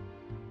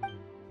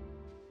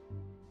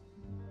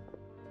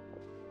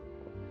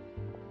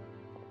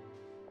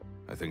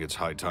 I think it's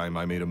high time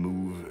I made a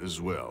move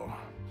as well.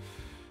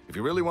 If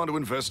you really want to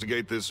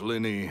investigate this,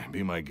 Lyney,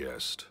 be my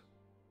guest.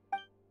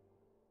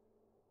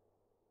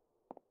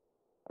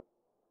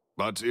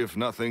 But if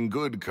nothing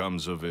good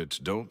comes of it,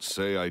 don't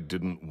say I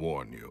didn't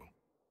warn you.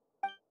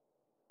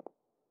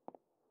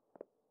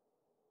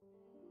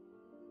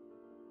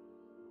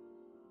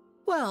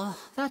 Well,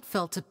 that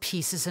fell to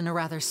pieces in a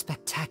rather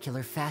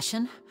spectacular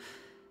fashion.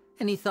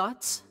 Any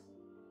thoughts?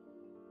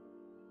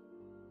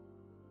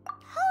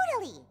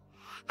 Totally.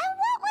 And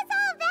what was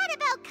all that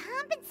about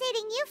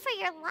compensating you for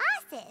your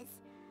losses?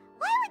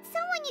 Why would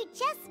someone you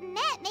just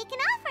met make an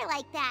offer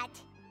like that?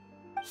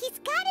 He's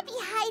gotta be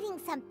hiding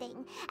something.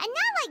 And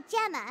not like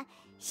Gemma.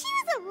 She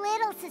was a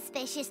little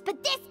suspicious,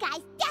 but this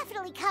guy's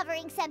definitely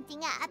covering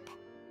something up.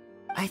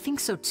 I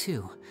think so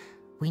too.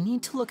 We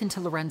need to look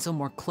into Lorenzo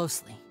more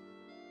closely.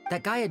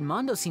 That guy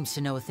Edmondo seems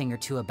to know a thing or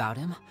two about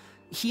him.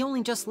 He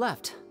only just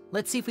left.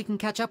 Let's see if we can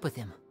catch up with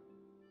him.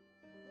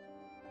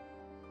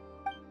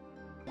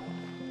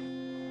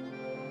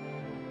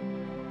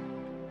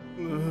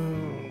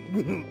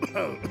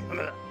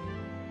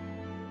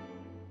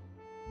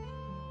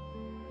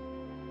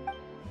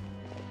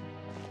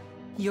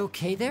 You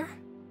okay there?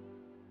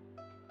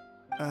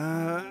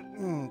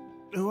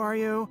 Who are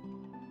you?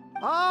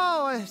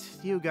 Oh, it's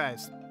you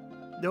guys.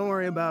 Don't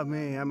worry about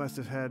me. I must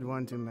have had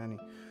one too many.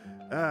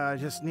 I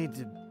just need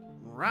to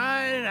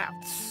ride it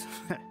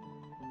out.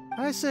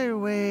 I say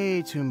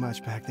way too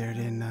much back there,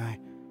 didn't I?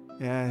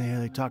 Yeah, I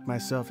nearly talked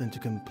myself into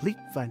complete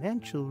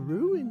financial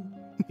ruin.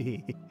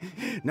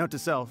 Note to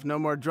self, no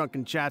more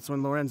drunken chats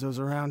when Lorenzo's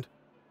around.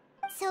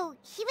 So,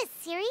 he was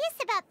serious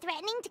about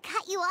threatening to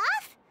cut you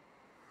off?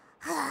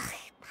 Ugh,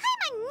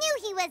 Paimon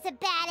knew he was a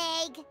bad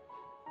egg.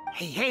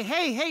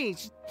 Hey,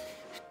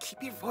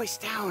 keep your voice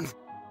down.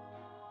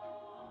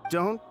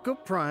 Don't go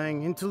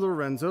prying into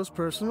Lorenzo's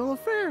personal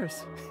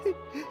affairs.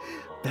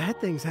 Bad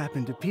things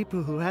happen to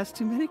people who ask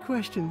too many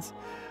questions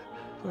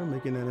or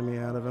make an enemy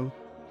out of him.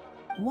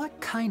 What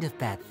kind of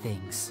bad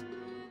things?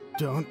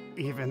 Don't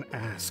even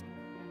ask.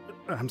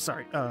 I'm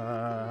sorry.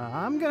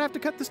 I'm gonna have to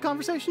cut this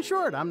conversation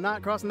short. I'm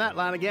not crossing that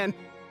line again.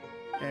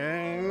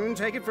 And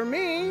take it from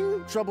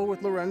me, trouble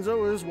with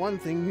Lorenzo is one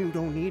thing you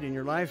don't need in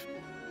your life.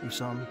 You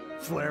saw him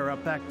flare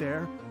up back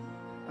there.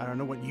 I don't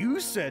know what you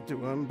said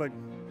to him, but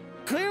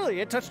clearly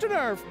it touched a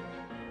nerve.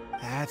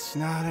 That's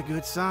not a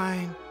good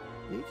sign.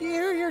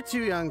 You're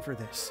too young for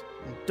this.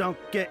 Don't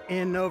get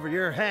in over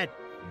your head.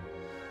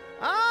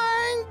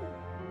 I'm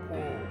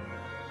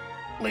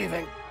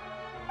leaving.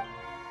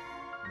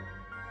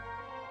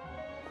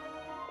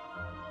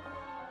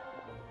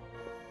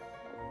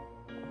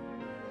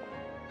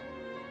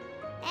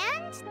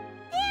 And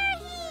there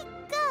he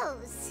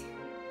goes.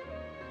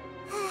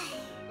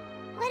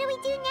 What do we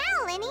do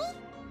now,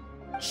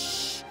 Lyney?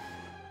 Shh!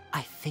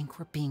 I think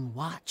we're being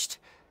watched.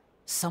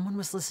 Someone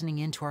was listening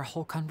in to our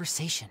whole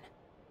conversation.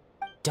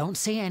 Don't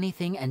say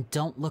anything and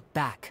don't look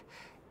back.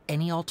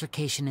 Any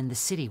altercation in the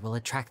city will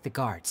attract the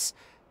guards.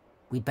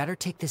 We'd better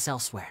take this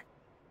elsewhere.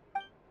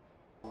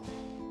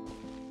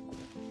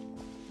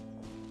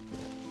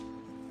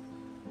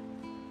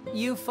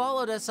 You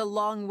followed us a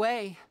long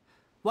way.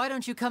 Why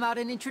don't you come out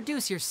and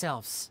introduce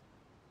yourselves?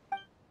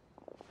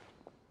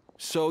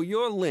 So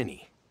you're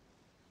Lyney.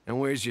 And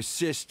where's your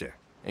sister?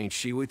 Ain't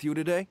she with you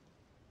today?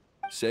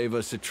 Save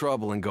us the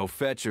trouble and go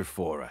fetch her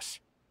for us.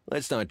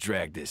 Let's not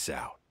drag this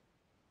out.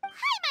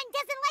 Paimon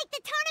doesn't like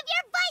the tone of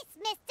your voice,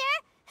 mister!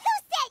 Who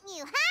sent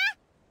you, huh?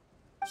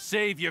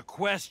 Save your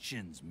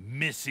questions,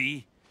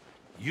 missy.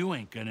 You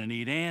ain't gonna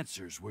need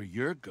answers where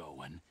you're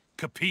going.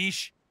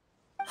 Capiche?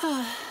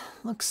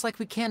 Looks like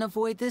we can't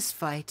avoid this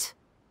fight.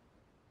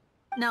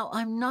 Now,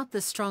 I'm not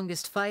the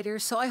strongest fighter,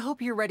 so I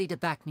hope you're ready to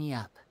back me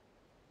up.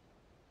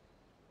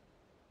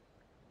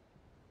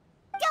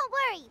 Don't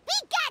worry,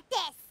 we got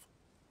this!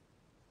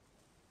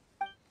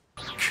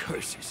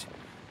 Curses.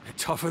 They're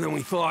tougher than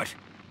we thought.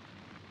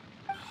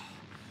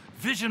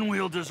 Vision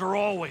wielders are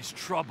always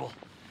trouble.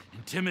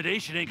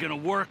 Intimidation ain't gonna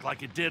work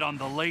like it did on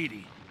the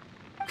lady.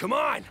 Come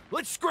on,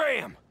 let's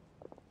scram!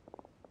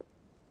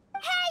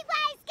 Hey,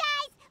 wise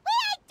guys! We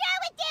ain't through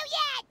with you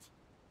yet!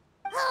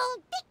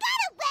 Oh, they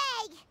got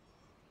away!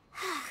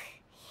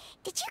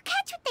 Did you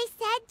catch what they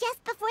said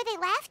just before they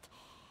left?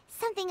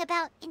 Something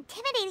about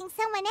intimidating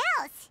someone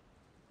else.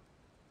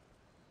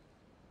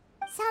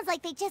 Sounds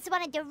like they just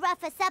wanted to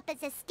rough us up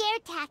as a scare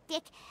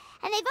tactic,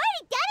 and they've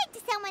already done it to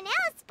someone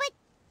else, but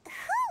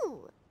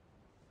who?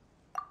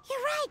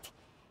 You're right.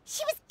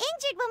 She was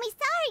injured when we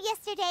saw her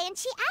yesterday, and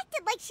she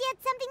acted like she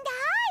had something to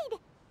hide.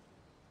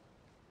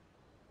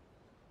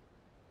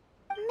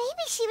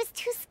 Maybe she was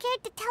too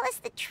scared to tell us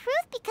the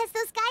truth because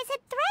those guys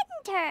had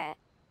threatened her.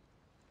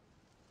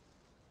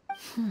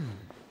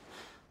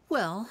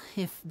 Well,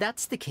 if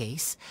that's the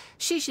case,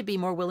 she should be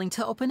more willing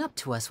to open up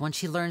to us once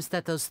she learns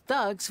that those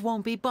thugs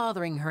won't be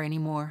bothering her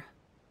anymore.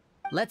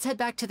 Let's head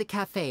back to the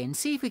cafe and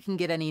see if we can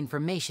get any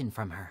information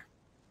from her.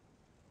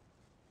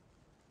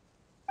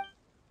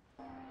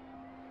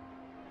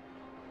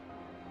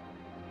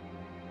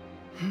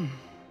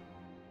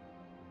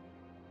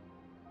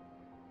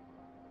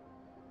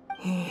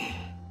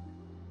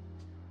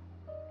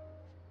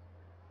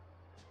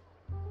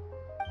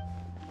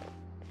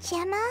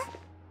 Gemma?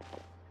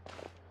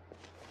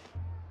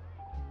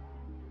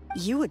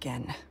 You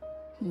again.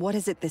 What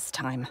is it this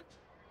time?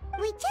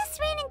 We just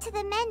ran into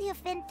the men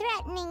who've been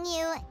threatening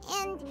you,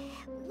 and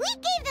we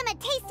gave them a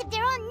taste of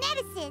their own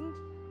medicine.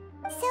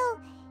 So,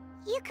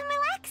 you can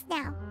relax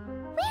now.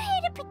 We're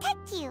here to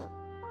protect you.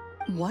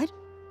 What?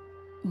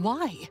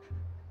 Why?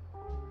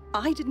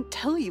 I didn't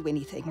tell you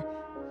anything.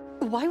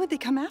 Why would they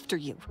come after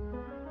you?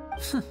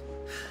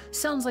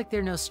 Sounds like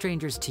they're no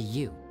strangers to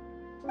you.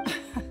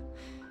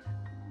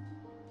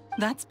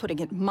 That's putting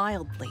it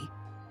mildly.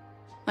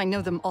 I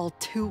know them all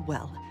too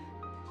well,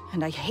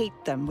 and I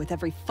hate them with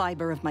every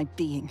fiber of my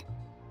being.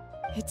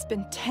 It's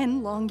been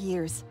 10 long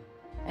years,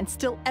 and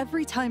still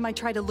every time I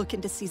try to look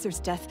into Caesar's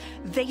death,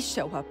 they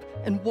show up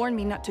and warn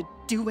me not to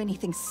do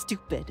anything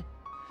stupid.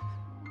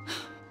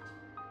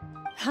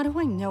 How do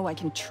I know I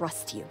can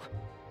trust you?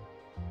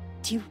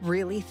 Do you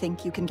really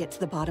think you can get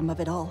to the bottom of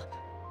it all?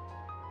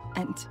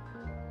 And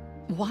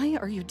why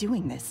are you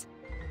doing this?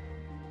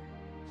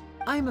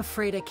 I'm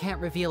afraid I can't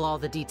reveal all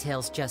the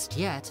details just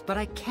yet, but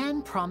I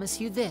can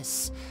promise you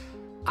this.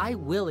 I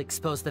will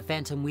expose the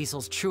Phantom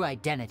Weasel's true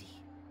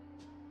identity.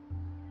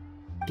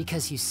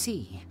 Because you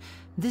see,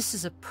 this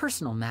is a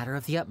personal matter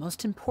of the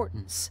utmost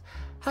importance.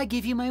 I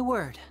give you my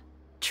word.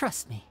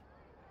 Trust me.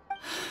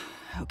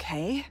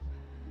 Okay.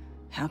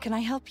 How can I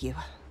help you?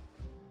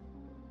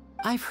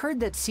 I've heard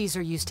that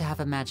Caesar used to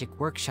have a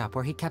magic workshop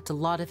where he kept a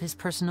lot of his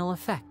personal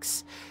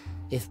effects.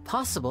 If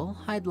possible,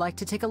 I'd like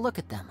to take a look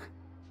at them.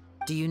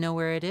 Do you know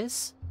where it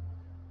is?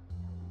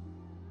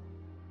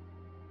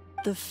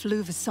 The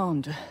Fleuve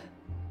Sonde.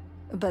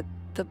 But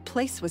the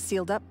place was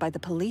sealed up by the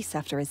police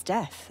after his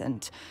death,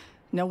 and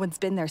no one's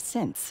been there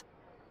since.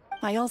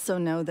 I also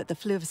know that the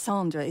Fleuve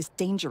Sonde is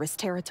dangerous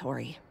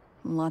territory.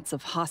 Lots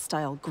of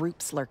hostile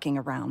groups lurking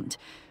around.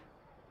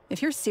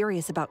 If you're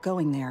serious about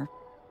going there,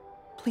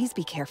 please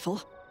be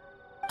careful.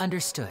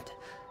 Understood.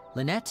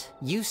 Lynette,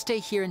 you stay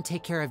here and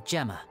take care of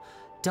Gemma.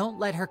 Don't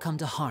let her come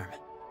to harm.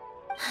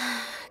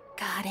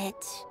 Got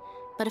it.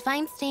 But if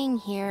I'm staying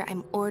here,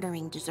 I'm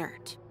ordering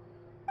dessert.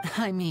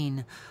 I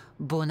mean,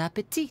 bon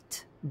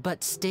appetit.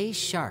 But stay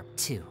sharp,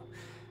 too.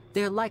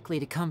 They're likely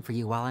to come for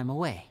you while I'm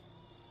away.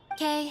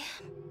 Okay.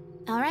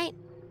 Alright.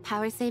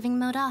 Power saving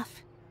mode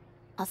off.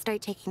 I'll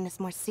start taking this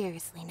more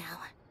seriously now.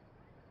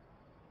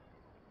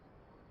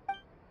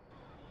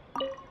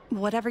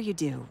 Whatever you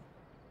do,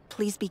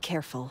 please be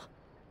careful.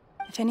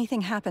 If anything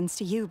happens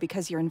to you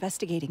because you're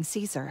investigating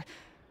Caesar,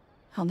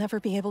 I'll never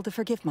be able to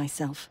forgive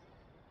myself.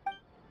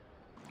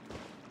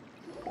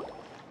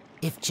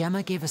 If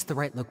Gemma gave us the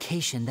right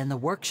location, then the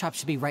workshop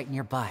should be right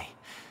nearby.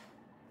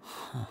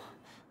 Huh.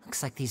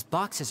 Looks like these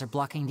boxes are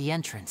blocking the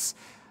entrance.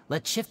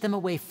 Let's shift them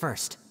away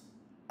first.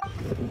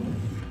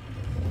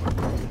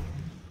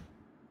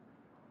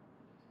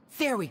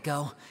 There we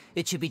go.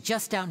 It should be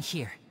just down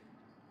here.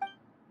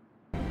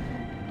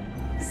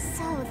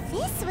 So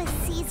this was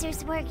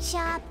Caesar's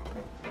workshop.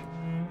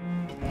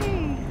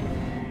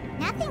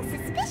 Nothing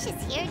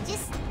suspicious here,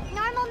 just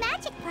normal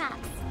magic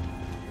props.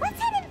 Let's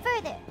head in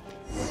further.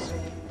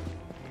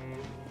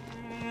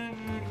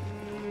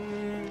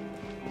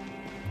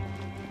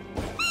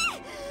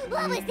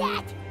 What was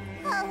that?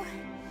 Oh,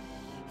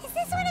 is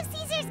this one of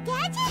Caesar's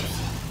gadgets?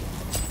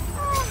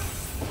 Oh,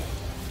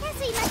 guess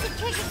we must have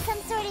triggered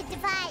some sort of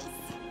device.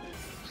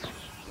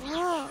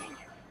 Whoa.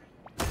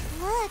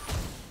 Look,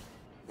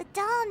 the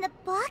doll in the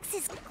box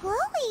is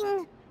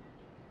glowing.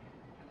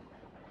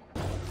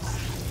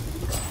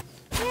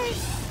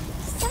 There's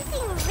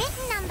something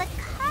written on the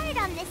card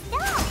on this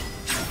doll.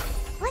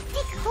 Let's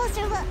take a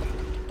closer look.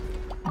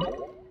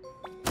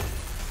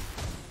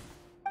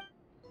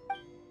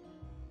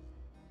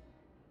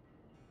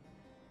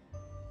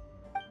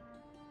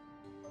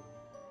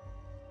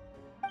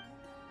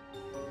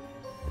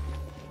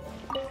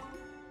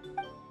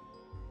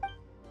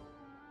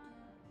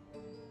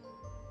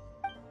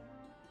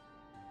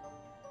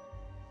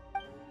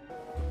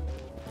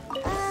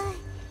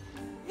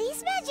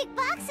 These magic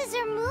boxes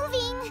are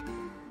moving.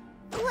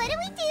 What do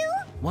we do?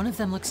 One of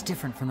them looks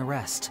different from the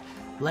rest.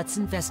 Let's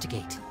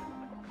investigate.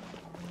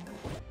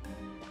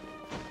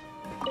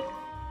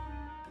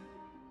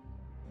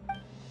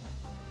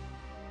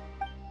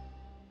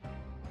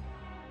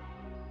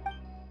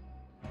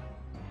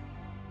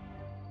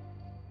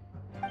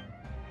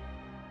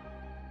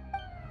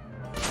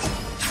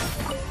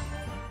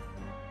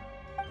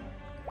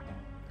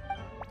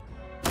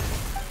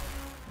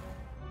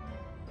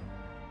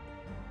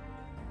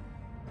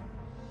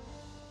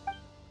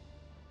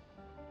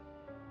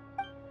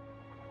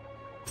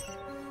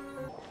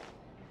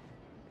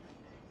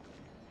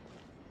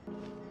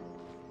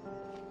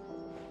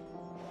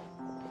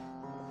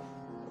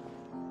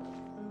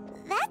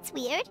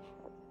 That's weird.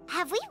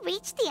 Have we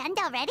reached the end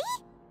already?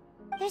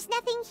 There's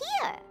nothing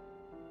here.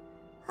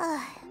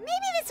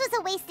 Maybe this was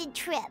a wasted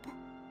trip.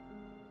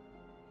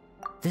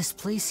 This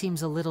place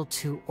seems a little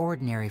too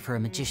ordinary for a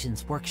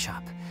magician's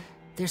workshop.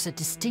 There's a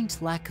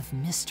distinct lack of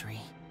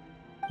mystery.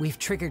 We've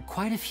triggered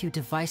quite a few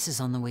devices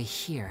on the way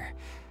here.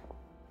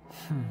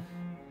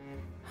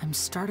 I'm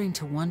starting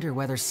to wonder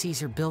whether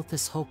Caesar built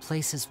this whole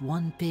place as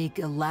one big,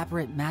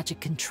 elaborate magic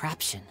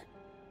contraption.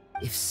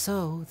 If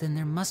so, then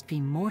there must be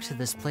more to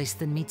this place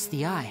than meets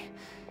the eye.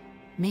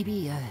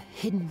 Maybe a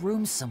hidden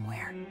room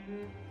somewhere.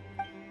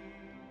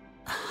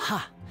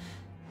 Aha!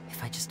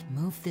 If I just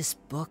move this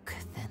book,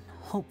 then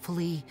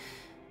hopefully...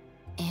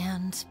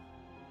 and...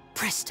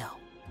 presto!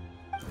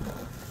 A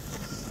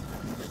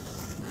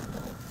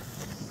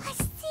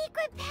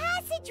secret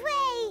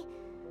passageway!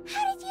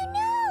 How did you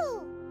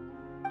know?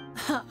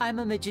 I'm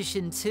a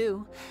magician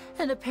too,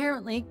 and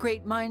apparently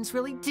great minds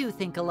really do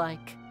think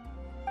alike.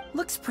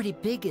 Looks pretty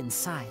big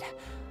inside.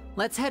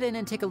 Let's head in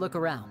and take a look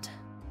around.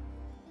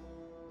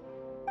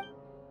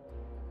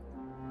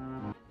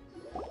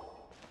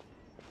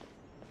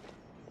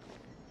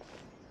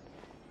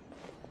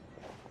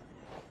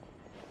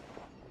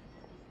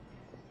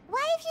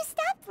 Why have you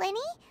stopped,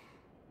 Lyney?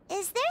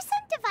 Is there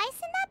some device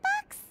in that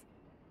box?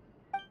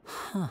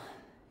 Huh.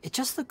 It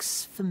just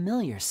looks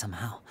familiar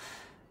somehow.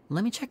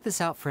 Let me check this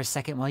out for a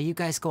second while you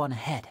guys go on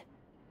ahead.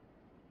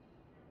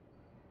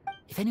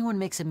 If anyone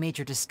makes a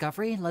major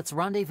discovery, let's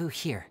rendezvous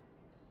here.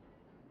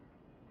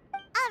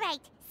 All right,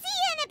 see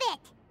you in a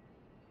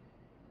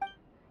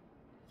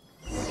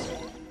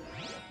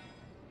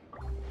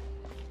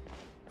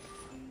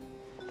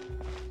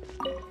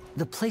bit.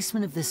 The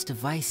placement of this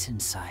device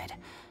inside.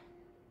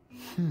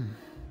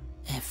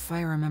 If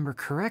I remember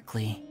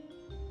correctly...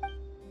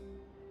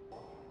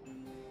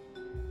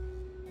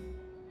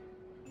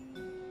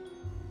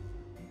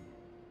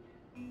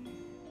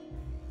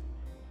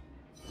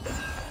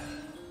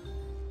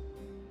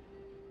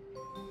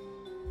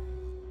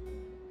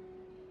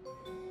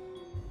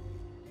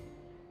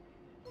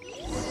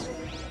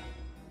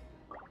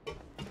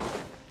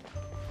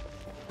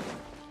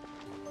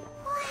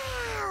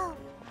 Wow!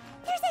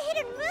 There's a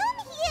hidden room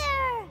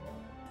here!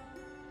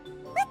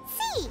 Let's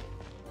see!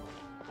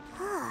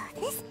 Oh,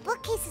 this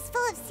bookcase is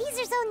full of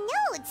Caesar's own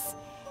notes.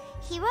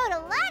 He wrote a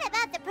lot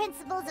about the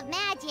principles of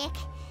magic.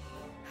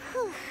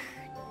 Whew.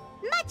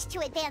 Much too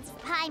advanced for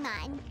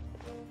Paimon.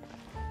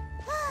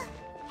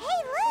 Hey,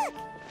 look!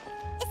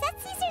 Is that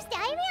Caesar's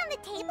diary on the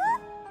table?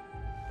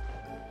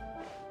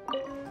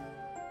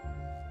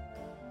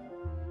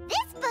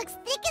 This book's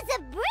thick as a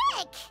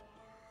brick!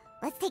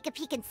 Let's take a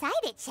peek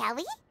inside it, shall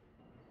we?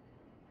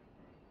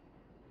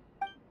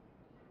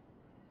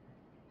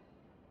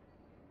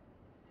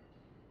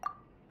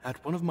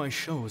 At one of my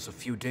shows a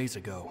few days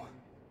ago,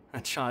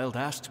 a child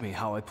asked me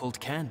how I pulled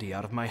candy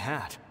out of my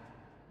hat.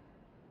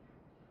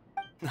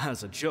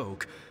 As a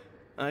joke,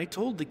 I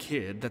told the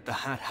kid that the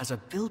hat has a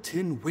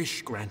built-in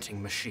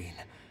wish-granting machine.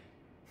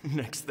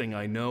 Next thing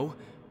I know,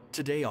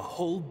 today a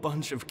whole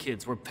bunch of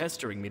kids were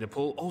pestering me to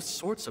pull all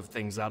sorts of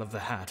things out of the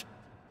hat.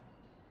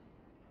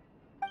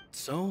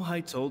 So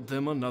I told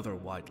them another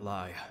white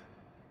lie.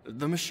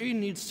 The machine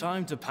needs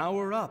time to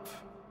power up,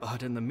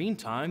 but in the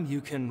meantime,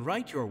 you can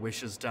write your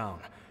wishes down.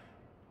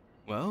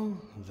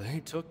 Well, they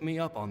took me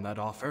up on that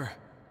offer,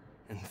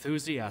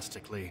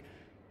 enthusiastically.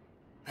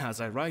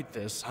 As I write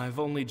this, I've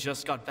only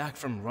just got back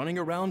from running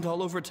around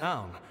all over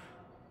town,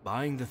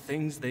 buying the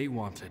things they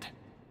wanted.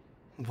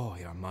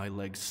 Boy, are my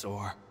legs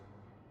sore.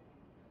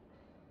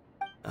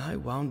 I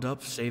wound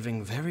up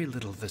saving very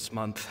little this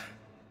month,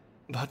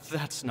 but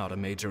that's not a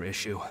major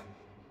issue.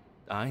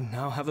 I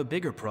now have a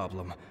bigger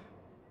problem.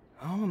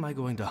 How am I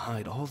going to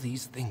hide all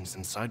these things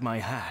inside my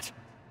hat?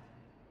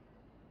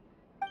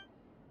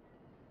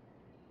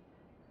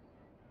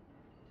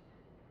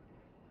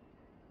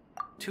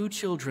 Two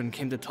children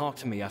came to talk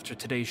to me after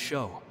today's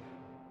show.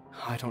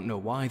 I don't know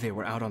why they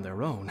were out on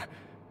their own.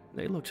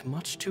 They looked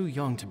much too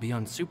young to be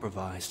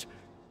unsupervised.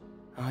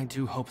 I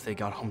do hope they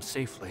got home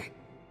safely.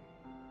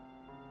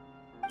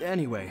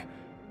 Anyway,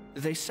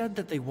 they said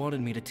that they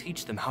wanted me to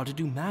teach them how to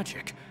do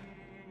magic.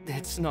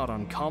 It's not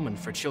uncommon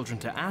for children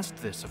to ask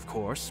this, of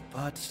course,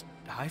 but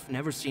I've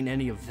never seen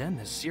any of them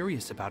as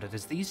serious about it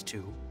as these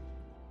two.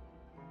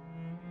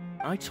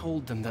 I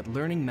told them that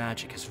learning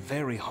magic is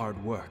very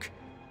hard work,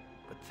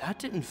 but that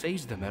didn't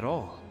faze them at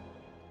all.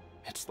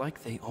 It's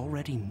like they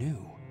already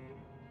knew.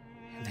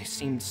 They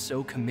seemed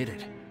so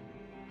committed.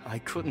 I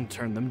couldn't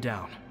turn them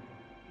down.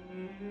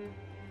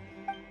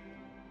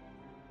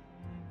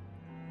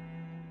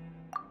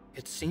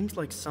 It seems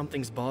like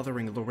something's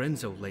bothering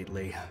Lorenzo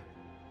lately,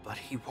 but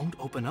he won't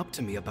open up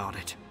to me about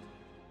it.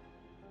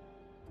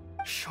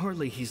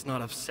 Surely he's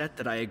not upset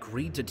that I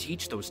agreed to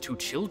teach those two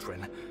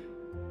children.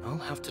 I'll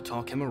have to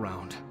talk him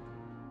around.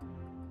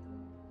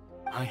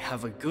 I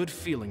have a good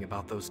feeling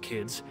about those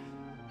kids.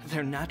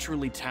 They're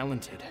naturally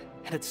talented,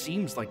 and it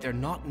seems like they're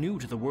not new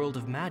to the world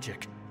of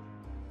magic.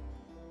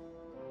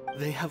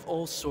 They have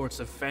all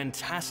sorts of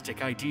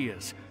fantastic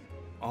ideas.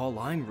 All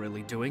I'm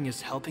really doing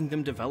is helping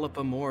them develop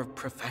a more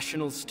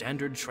professional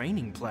standard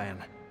training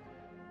plan.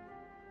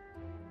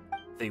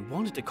 They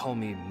wanted to call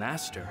me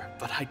Master,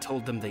 but I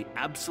told them they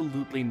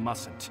absolutely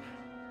mustn't.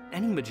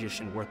 Any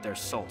magician worth their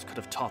salt could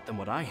have taught them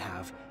what I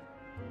have.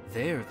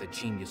 They're the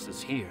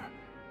geniuses here.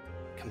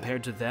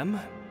 Compared to them,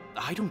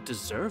 I don't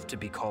deserve to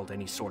be called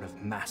any sort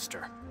of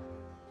master.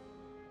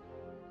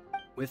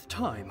 With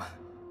time,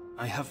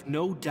 I have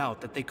no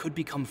doubt that they could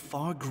become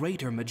far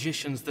greater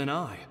magicians than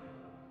I.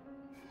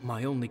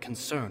 My only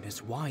concern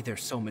is why they're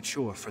so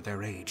mature for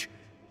their age.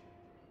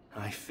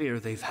 I fear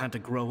they've had to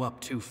grow up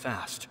too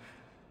fast.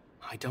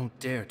 I don't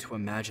dare to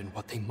imagine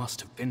what they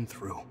must have been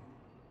through.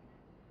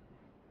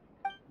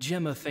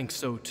 Gemma thinks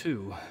so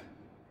too.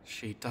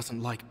 She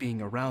doesn't like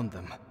being around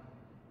them.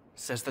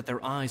 Says that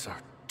their eyes are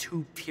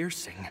too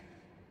piercing.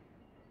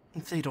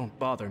 They don't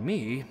bother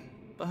me,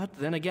 but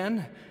then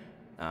again,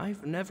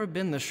 I've never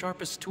been the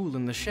sharpest tool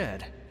in the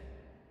shed.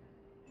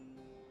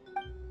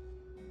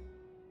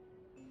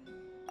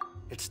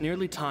 It's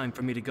nearly time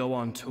for me to go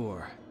on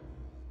tour.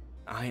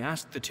 I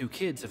asked the two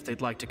kids if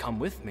they'd like to come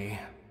with me,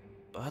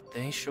 but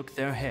they shook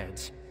their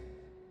heads.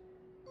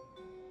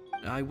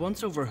 I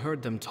once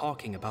overheard them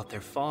talking about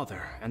their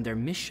father and their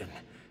mission.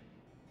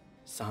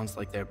 Sounds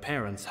like their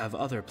parents have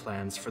other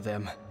plans for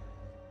them.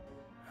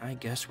 I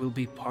guess we'll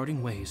be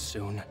parting ways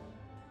soon.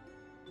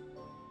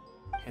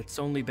 It's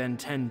only been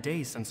 10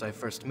 days since I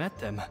first met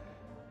them,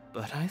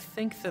 but I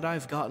think that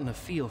I've gotten a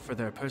feel for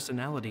their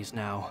personalities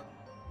now.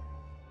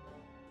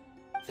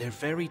 They're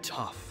very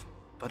tough,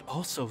 but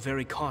also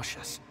very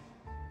cautious,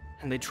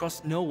 and they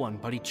trust no one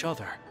but each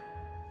other.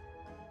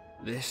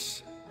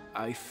 This,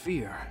 I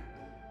fear,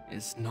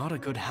 is not a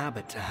good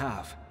habit to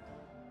have.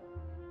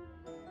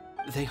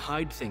 They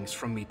hide things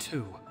from me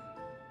too.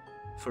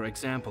 For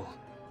example,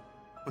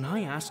 when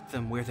I asked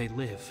them where they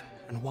live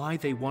and why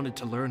they wanted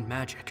to learn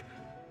magic,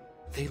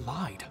 they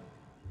lied.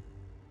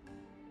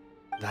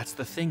 That's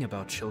the thing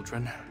about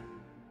children.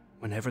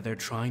 Whenever they're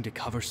trying to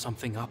cover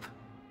something up,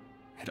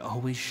 it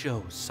always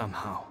shows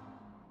somehow.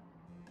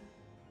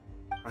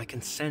 I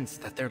can sense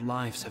that their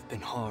lives have been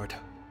hard,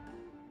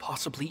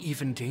 possibly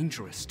even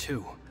dangerous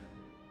too.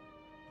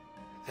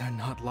 They're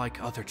not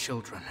like other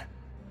children.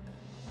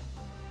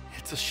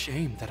 It's a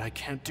shame that I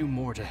can't do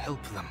more to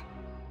help them.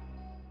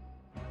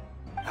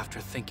 After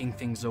thinking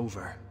things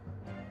over,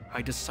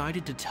 I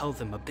decided to tell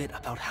them a bit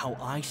about how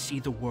I see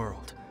the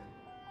world.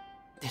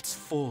 It's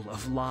full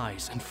of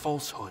lies and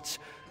falsehoods,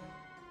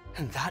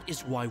 and that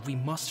is why we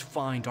must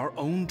find our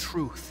own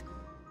truth.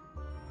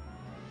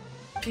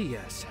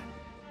 P.S.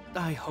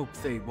 I hope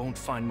they won't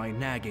find my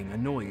nagging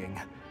annoying.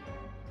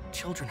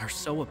 Children are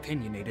so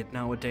opinionated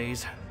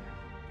nowadays.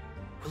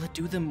 Will it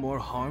do them more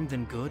harm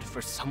than good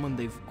for someone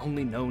they've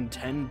only known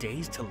 10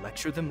 days to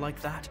lecture them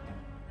like that?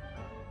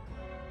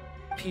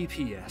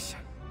 P.P.S.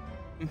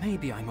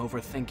 Maybe I'm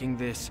overthinking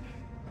this.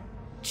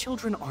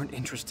 Children aren't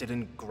interested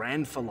in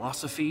grand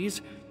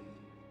philosophies.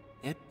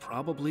 It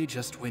probably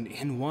just went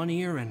in one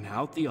ear and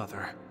out the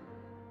other.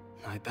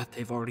 I bet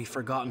they've already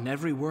forgotten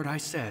every word I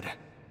said.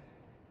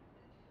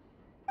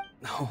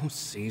 Oh,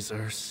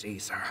 Caesar,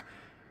 Caesar.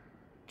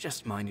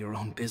 Just mind your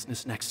own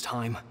business next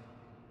time.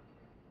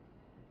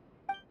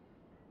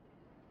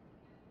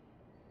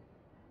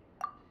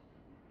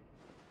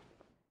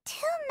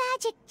 Two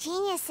magic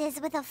geniuses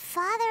with a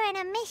father and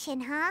a mission,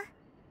 huh?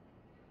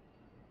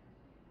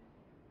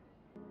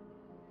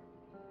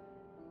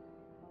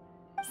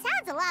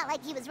 Sounds a lot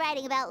like he was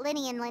writing about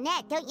Lyney and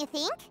Lynette, don't you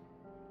think?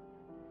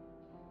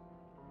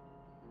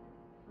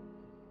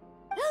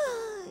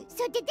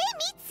 So did they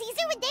meet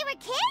Caesar when they were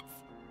kids?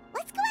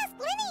 Let's go ask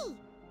Lyney!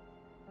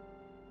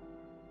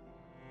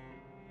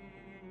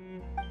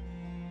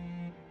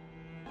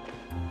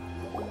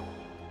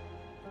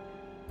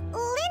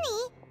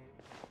 Lyney?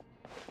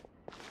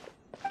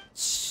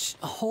 Shh,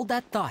 hold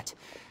that thought.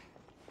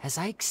 As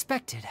I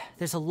expected,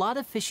 there's a lot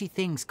of fishy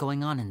things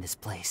going on in this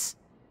place.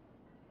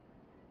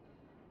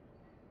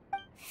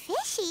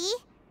 Fishy?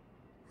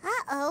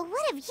 Uh-oh,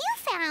 what have you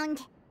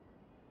found?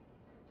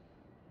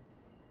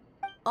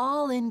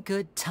 All in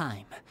good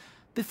time.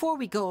 Before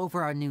we go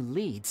over our new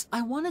leads,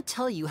 I want to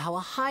tell you how a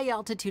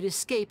high-altitude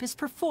escape is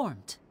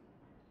performed.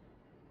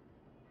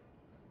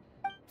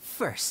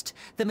 First,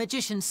 the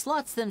magician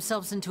slots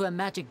themselves into a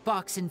magic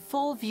box in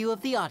full view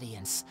of the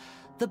audience.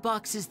 The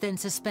box is then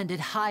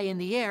suspended high in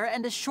the air,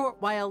 and a short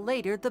while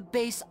later, the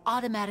base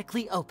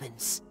automatically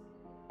opens.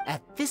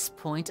 At this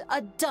point,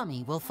 a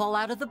dummy will fall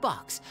out of the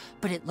box,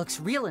 but it looks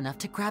real enough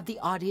to grab the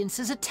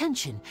audience's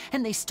attention,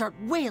 and they start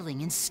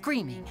wailing and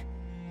screaming.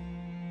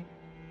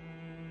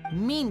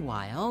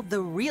 Meanwhile,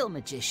 the real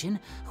magician,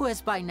 who has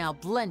by now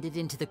blended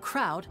into the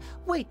crowd,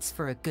 waits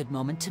for a good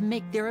moment to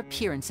make their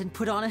appearance and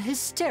put on a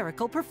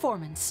hysterical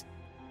performance.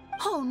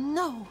 Oh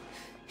no!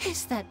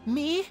 Is that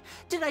me?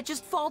 Did I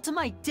just fall to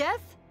my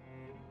death?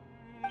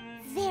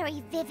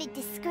 Very vivid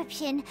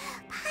description.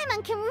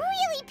 Paimon can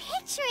really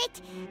picture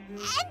it. And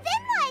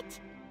then what?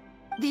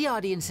 The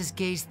audience's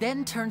gaze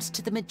then turns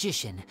to the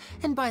magician,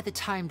 and by the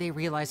time they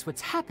realize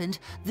what's happened,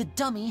 the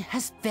dummy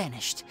has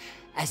vanished,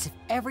 as if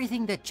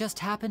everything that just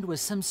happened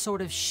was some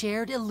sort of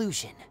shared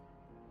illusion.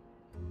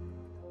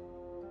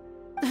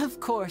 Of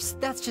course,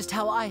 that's just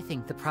how I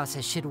think the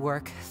process should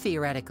work,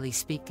 theoretically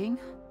speaking.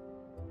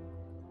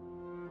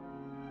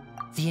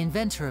 The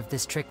inventor of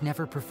this trick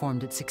never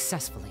performed it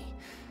successfully.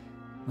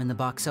 When the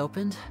box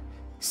opened,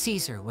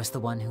 Caesar was the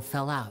one who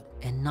fell out,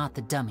 and not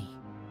the dummy.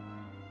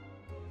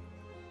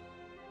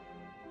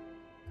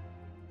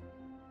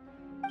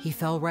 He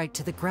fell right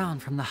to the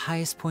ground from the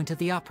highest point of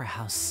the opera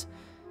house.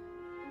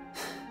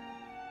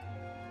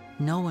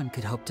 No one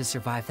could hope to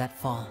survive that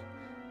fall,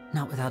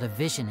 not without a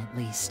vision at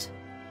least.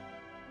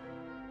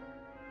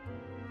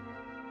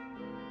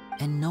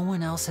 And no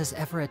one else has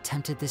ever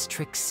attempted this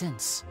trick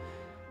since.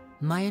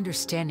 My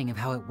understanding of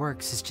how it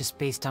works is just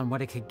based on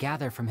what I could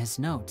gather from his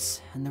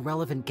notes and the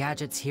relevant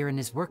gadgets here in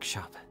his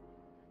workshop.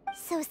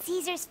 So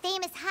Caesar's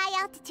famous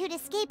high-altitude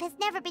escape has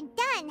never been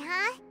done,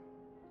 huh?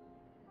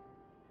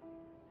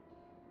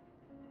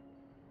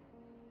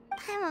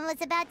 Paimon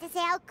was about to say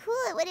how cool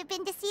it would have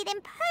been to see it in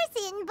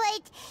person,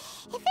 but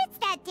if it's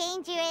that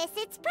dangerous,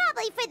 it's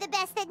probably for the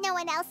best that no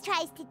one else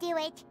tries to do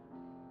it.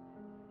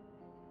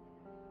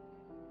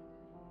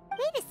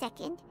 Wait a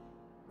second.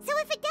 So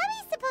if a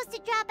dummy's supposed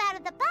to drop out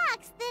of the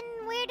box,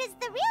 then where does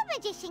the real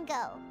magician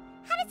go?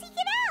 How does he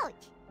get out?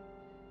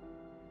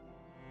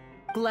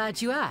 Glad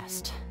you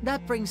asked.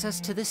 That brings us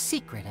to the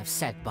secret of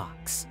said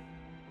box.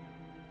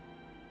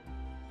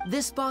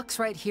 This box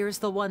right here is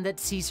the one that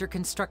Caesar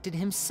constructed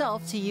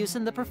himself to use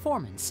in the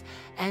performance,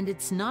 and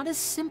it's not as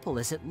simple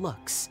as it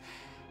looks.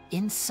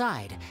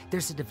 Inside,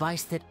 there's a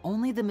device that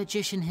only the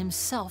magician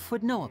himself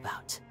would know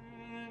about.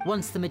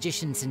 Once the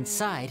magician's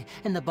inside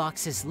and the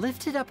box is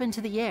lifted up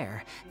into the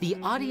air, the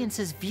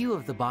audience's view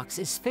of the box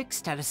is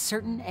fixed at a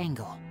certain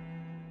angle.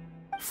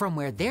 From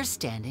where they're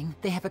standing,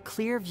 they have a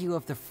clear view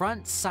of the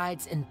front,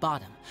 sides, and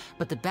bottom,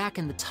 but the back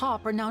and the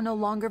top are now no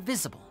longer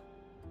visible.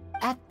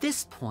 At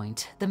this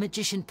point, the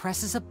magician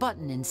presses a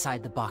button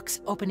inside the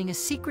box, opening a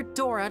secret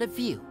door out of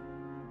view.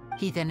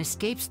 He then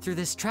escapes through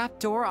this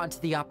trapdoor onto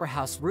the opera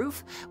house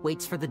roof,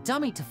 waits for the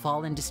dummy to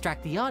fall and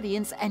distract the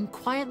audience, and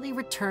quietly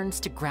returns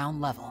to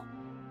ground level.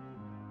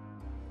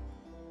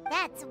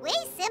 That's way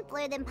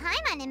simpler than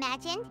Paimon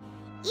imagined.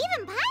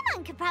 Even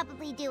Paimon could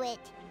probably do it.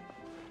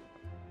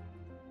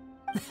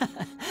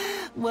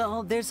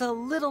 Well, there's a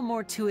little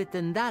more to it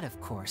than that, of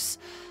course.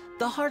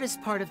 The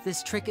hardest part of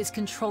this trick is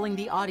controlling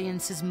the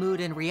audience's mood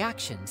and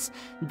reactions.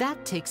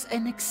 That takes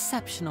an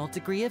exceptional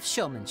degree of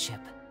showmanship.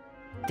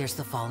 There's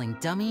the falling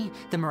dummy,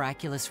 the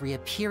miraculous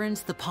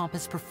reappearance, the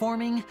pompous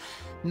performing.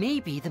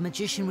 Maybe the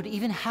magician would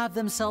even have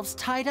themselves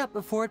tied up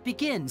before it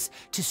begins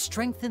to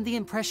strengthen the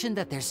impression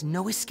that there's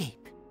no escape.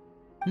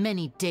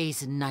 Many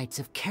days and nights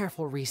of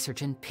careful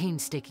research and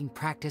painstaking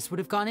practice would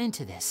have gone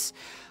into this,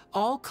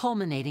 all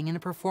culminating in a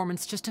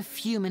performance just a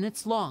few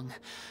minutes long,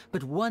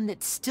 but one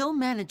that still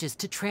manages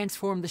to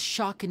transform the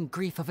shock and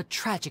grief of a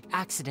tragic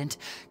accident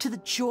to the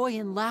joy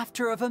and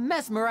laughter of a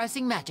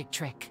mesmerizing magic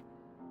trick.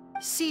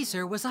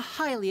 Caesar was a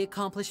highly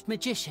accomplished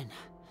magician,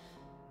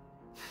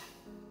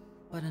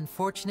 but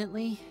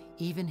unfortunately,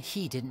 even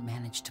he didn't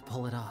manage to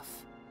pull it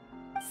off.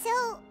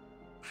 So,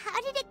 how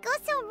did it go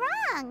so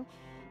wrong?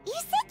 You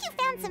said you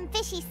found some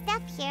fishy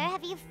stuff here.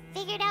 Have you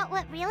figured out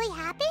what really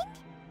happened?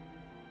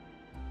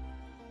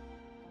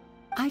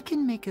 I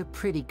can make a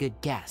pretty good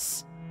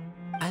guess.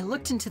 I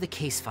looked into the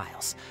case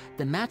files.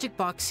 The magic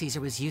box Caesar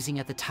was using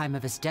at the time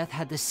of his death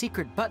had the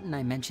secret button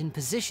I mentioned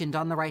positioned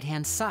on the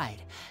right-hand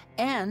side.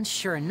 And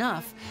sure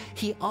enough,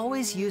 he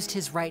always used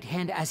his right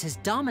hand as his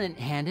dominant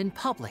hand in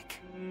public.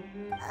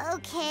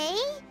 Okay.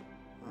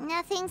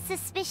 Nothing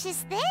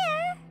suspicious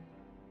there.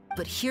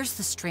 But here's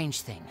the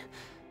strange thing.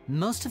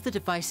 Most of the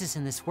devices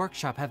in this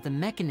workshop have the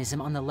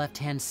mechanism on the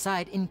left-hand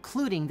side,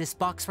 including this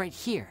box right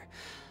here,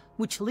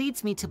 which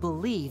leads me to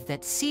believe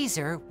that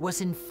Caesar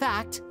was in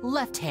fact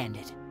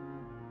left-handed.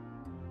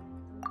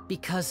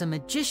 Because a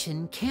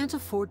magician can't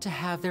afford to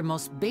have their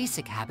most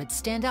basic habits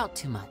stand out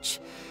too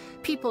much.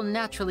 People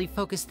naturally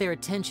focus their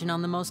attention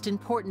on the most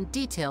important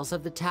details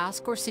of the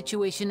task or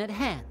situation at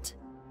hand.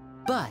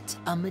 But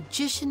a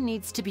magician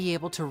needs to be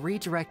able to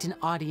redirect an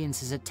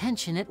audience's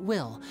attention at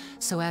will,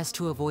 so as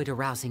to avoid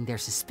arousing their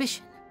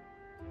suspicion.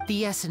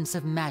 The essence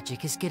of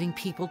magic is getting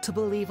people to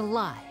believe a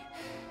lie.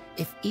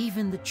 If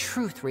even the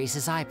truth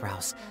raises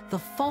eyebrows, the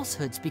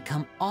falsehoods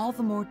become all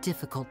the more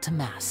difficult to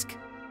mask.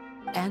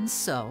 And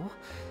so,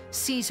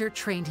 Caesar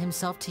trained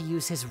himself to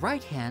use his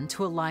right hand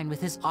to align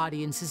with his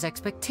audience's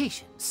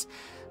expectations.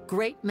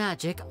 Great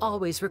magic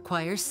always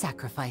requires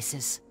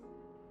sacrifices.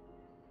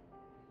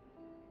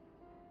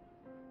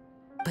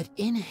 But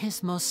in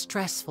his most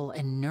stressful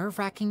and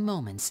nerve-wracking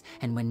moments,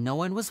 and when no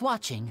one was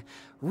watching,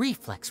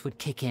 reflex would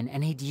kick in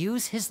and he'd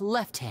use his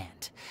left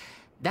hand.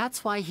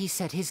 That's why he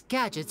set his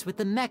gadgets with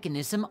the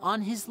mechanism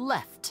on his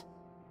left.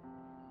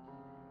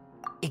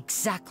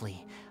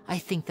 Exactly. I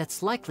think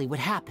that's likely what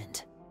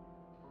happened.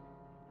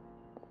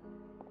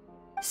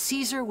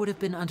 Caesar would have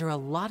been under a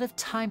lot of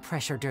time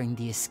pressure during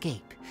the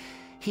escape.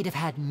 He'd have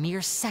had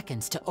mere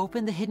seconds to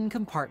open the hidden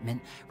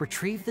compartment,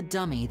 retrieve the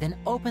dummy, then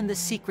open the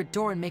secret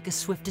door and make a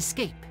swift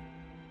escape.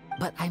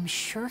 But I'm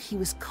sure he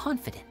was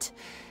confident.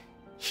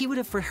 He would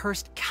have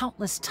rehearsed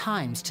countless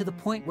times to the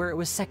point where it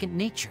was second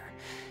nature.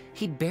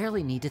 He'd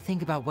barely need to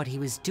think about what he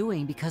was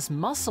doing because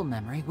muscle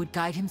memory would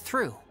guide him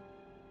through.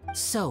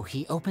 So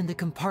he opened the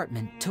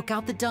compartment, took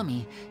out the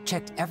dummy,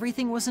 checked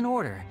everything was in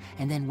order,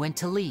 and then went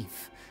to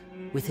leave.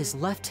 With his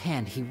left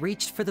hand, he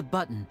reached for the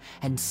button,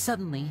 and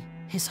suddenly,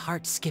 his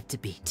heart skipped a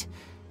beat.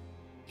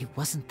 It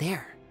wasn't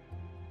there.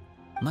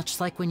 Much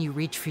like when you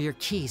reach for your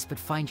keys but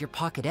find your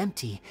pocket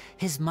empty,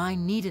 his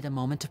mind needed a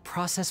moment to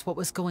process what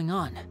was going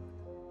on.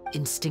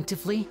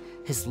 Instinctively,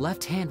 his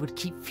left hand would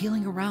keep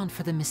feeling around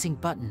for the missing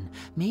button,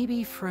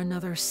 maybe for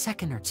another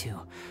second or two,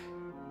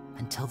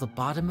 until the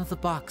bottom of the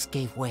box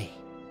gave way.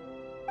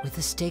 With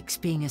the stakes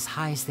being as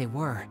high as they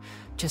were,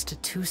 just a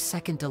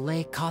 2-second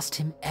delay cost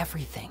him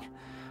everything.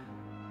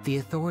 The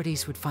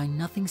authorities would find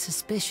nothing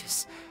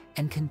suspicious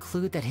and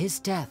conclude that his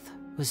death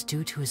was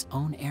due to his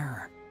own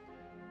error.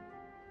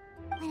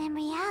 When in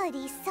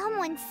reality,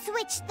 someone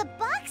switched the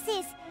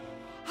boxes,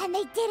 and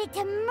they did it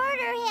to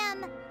murder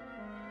him.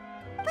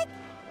 But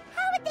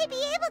how would they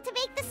be able to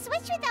make the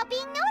switch without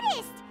being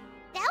noticed?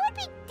 That would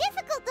be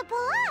difficult to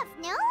pull off,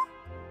 no?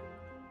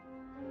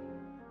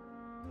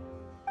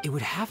 It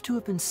would have to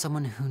have been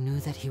someone who knew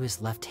that he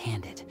was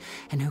left-handed,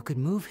 and who could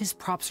move his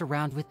props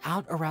around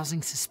without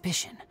arousing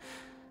suspicion.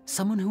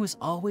 Someone who was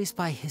always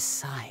by his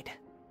side.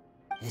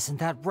 Isn't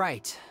that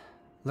right,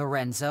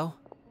 Lorenzo?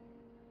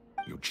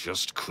 You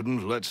just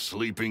couldn't let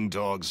sleeping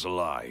dogs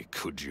lie,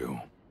 could you?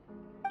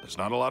 There's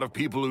not a lot of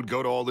people who'd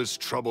go to all this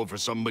trouble for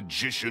some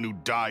magician who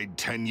died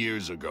 10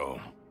 years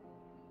ago.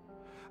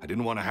 I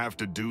didn't want to have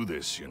to do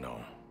this, you know.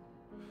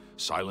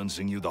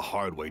 Silencing you the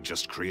hard way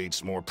just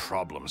creates more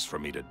problems for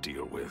me to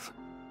deal with.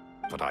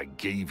 But I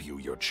gave you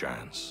your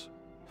chance.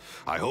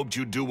 I hoped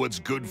you'd do what's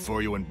good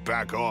for you and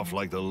back off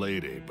like the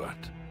lady, but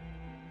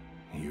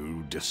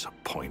you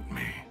disappoint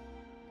me.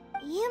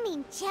 You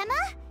mean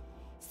Gemma?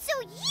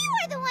 So you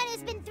are the one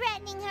who's been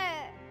threatening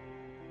her!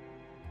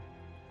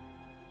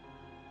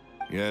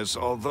 Yes,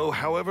 although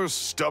however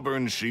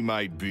stubborn she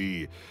might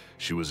be,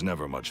 she was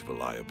never much of a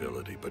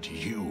liability. But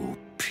you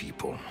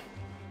people,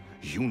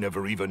 you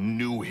never even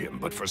knew him,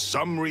 but for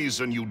some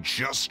reason you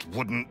just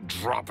wouldn't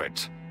drop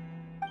it.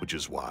 Which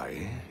is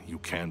why you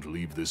can't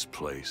leave this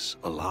place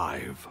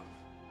alive.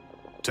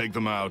 Take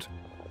them out,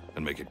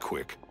 and make it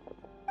quick.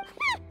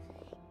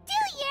 Do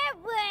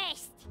your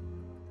worst!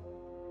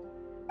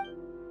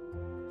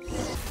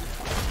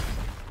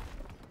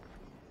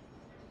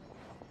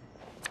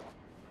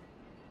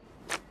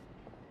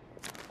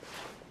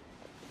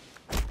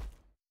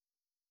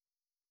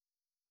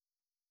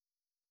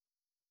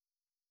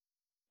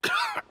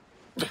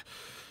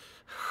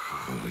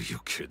 You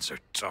kids are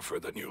tougher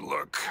than you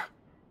look.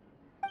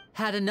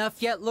 Had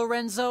enough yet,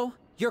 Lorenzo?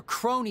 Your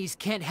cronies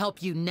can't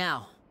help you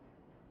now.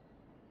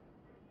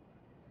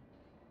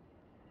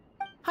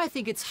 I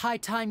think it's high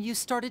time you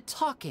started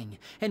talking,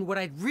 and what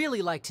I'd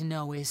really like to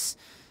know is,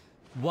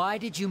 why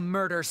did you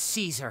murder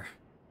Caesar?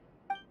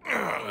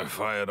 If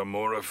I had a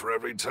Mora for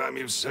every time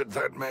you've said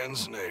that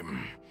man's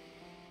name.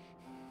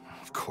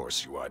 Of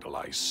course you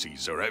idolize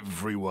Caesar,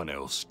 everyone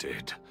else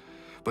did.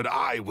 But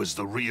I was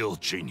the real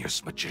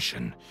genius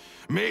magician.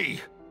 Me!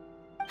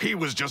 He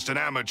was just an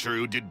amateur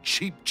who did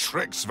cheap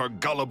tricks for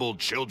gullible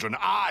children.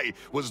 I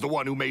was the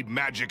one who made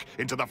magic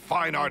into the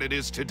fine art it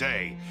is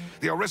today.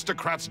 The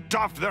aristocrats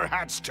doffed their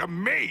hats to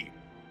me!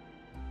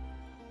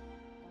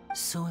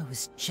 So it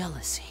was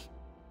jealousy.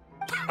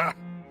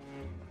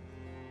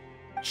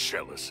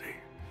 Jealousy.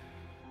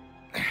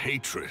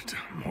 Hatred,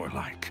 more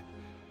like.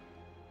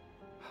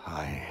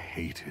 I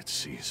hated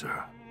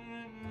Caesar.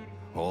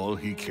 All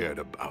he cared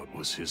about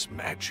was his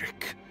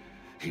magic.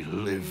 He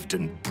lived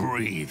and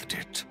breathed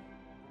it.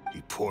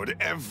 He poured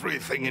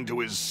everything into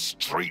his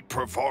street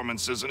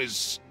performances and his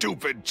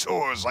stupid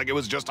tours like it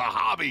was just a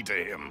hobby to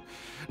him,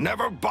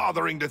 never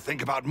bothering to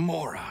think about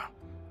Mora.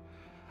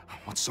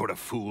 What sort of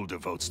fool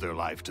devotes their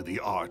life to the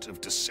art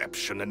of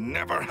deception and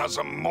never has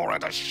a Mora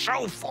to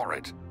show for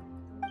it?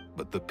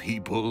 But the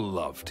people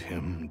loved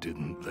him,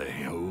 didn't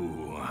they?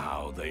 Oh,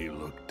 how they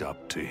looked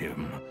up to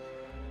him.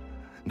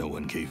 No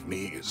one gave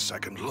me a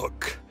second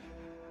look.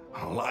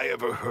 All I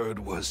ever heard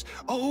was,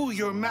 "Oh,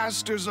 your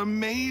master's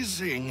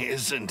amazing,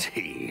 isn't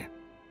he?"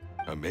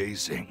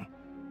 Amazing.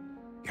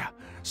 Yeah,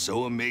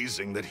 so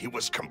amazing that he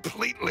was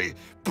completely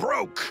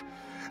broke.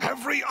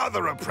 Every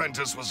other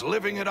apprentice was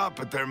living it up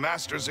at their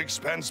master's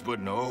expense, but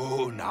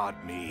no,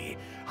 not me.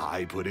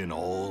 I put in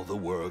all the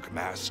work,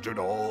 mastered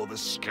all the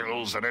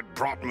skills, and it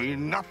brought me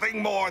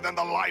nothing more than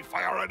the life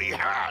I already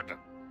had.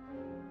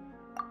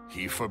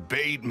 He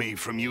forbade me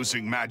from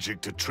using magic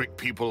to trick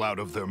people out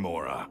of their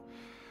Mora.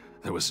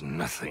 There was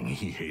nothing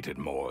he hated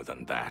more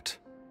than that.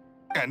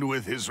 And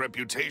with his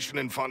reputation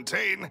in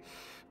Fontaine,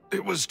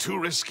 it was too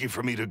risky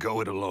for me to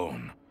go it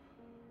alone.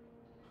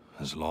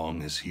 As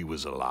long as he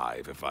was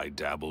alive, if I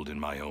dabbled in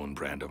my own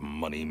brand of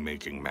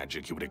money-making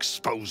magic, he would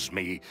expose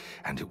me,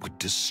 and it would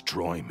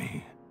destroy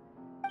me.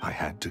 I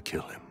had to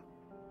kill him.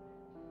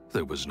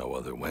 There was no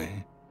other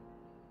way.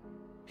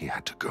 He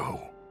had to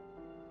go.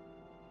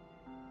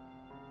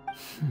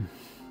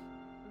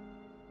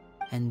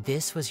 And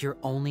this was your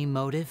only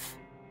motive?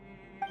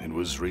 It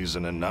was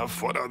reason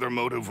enough. What other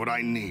motive would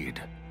I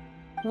need?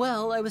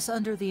 Well, I was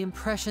under the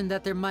impression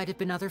that there might have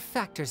been other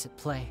factors at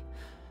play.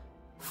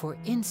 For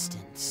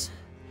instance,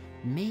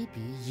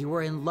 maybe you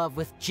were in love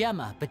with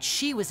Gemma, but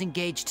she was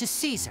engaged to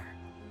Caesar.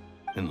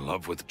 In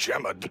love with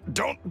Gemma?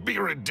 Don't be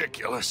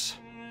ridiculous.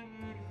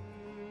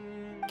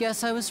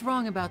 Guess I was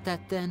wrong about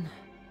that then.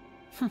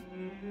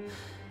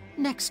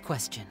 Next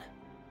question.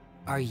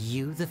 Are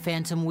you the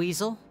Phantom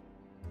Weasel?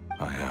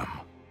 I am.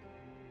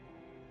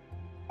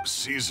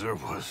 Caesar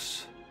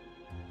was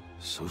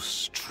so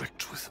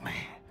strict with me.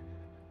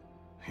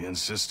 He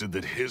insisted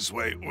that his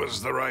way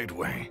was the right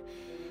way,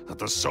 that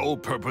the sole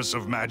purpose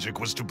of magic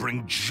was to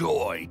bring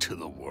joy to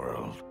the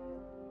world.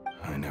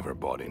 I never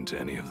bought into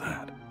any of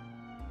that.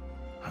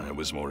 I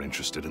was more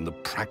interested in the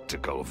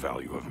practical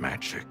value of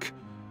magic.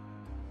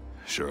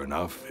 Sure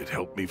enough, it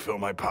helped me fill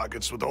my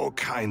pockets with all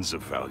kinds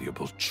of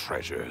valuable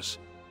treasures.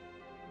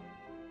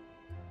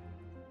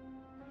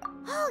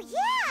 Oh,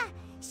 yeah!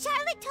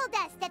 Charlotte told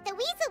us that the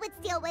weasel would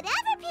steal whatever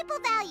people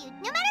valued,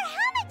 no matter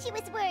how much it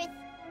was worth.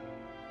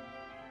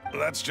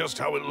 That's just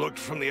how it looked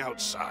from the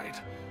outside.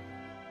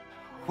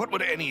 What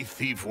would any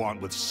thief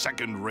want with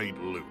second-rate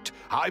loot?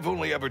 I've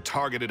only ever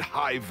targeted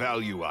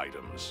high-value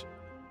items.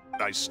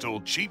 I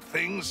stole cheap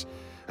things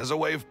as a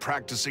way of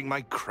practicing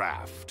my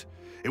craft.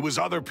 It was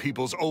other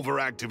people's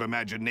overactive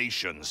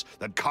imaginations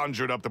that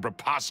conjured up the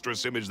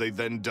preposterous image they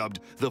then dubbed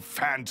the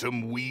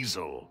Phantom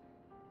Weasel.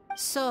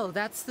 So,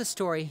 that's the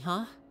story,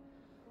 huh?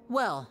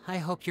 Well, I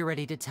hope you're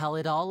ready to tell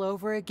it all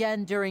over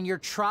again during your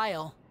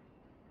trial.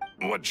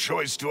 What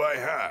choice do I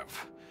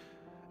have?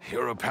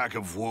 You're a pack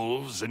of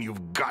wolves, and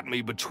you've got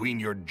me between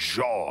your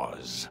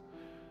jaws.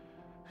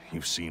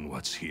 You've seen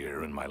what's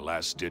here, and my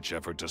last-ditch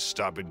effort to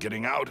stop it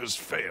getting out has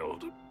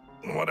failed.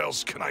 What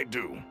else can I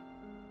do?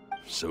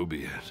 So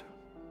be it.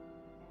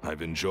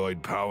 I've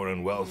enjoyed power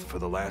and wealth for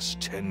the last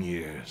 10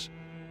 years,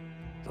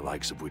 the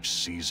likes of which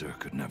Caesar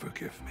could never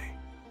give me.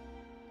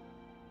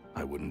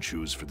 I wouldn't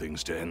choose for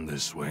things to end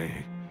this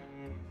way,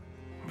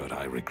 but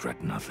I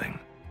regret nothing.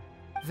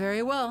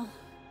 Very well.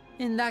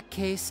 In that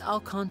case, I'll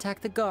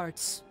contact the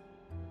guards.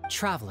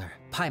 Traveler,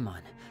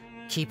 Paimon,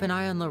 keep an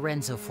eye on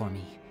Lorenzo for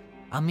me.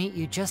 I'll meet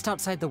you just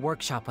outside the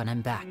workshop when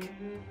I'm back.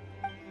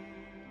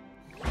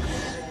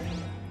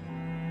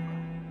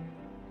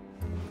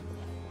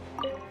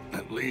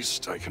 At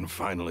least I can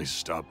finally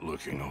stop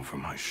looking over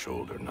my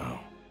shoulder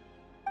now.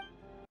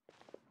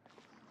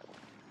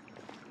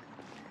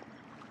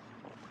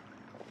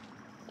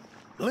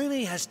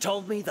 Lyney has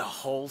told me the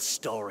whole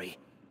story.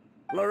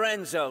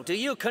 Lorenzo, do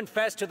you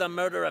confess to the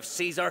murder of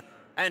Caesar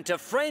and to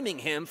framing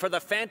him for the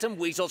Phantom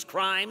Weasel's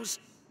crimes?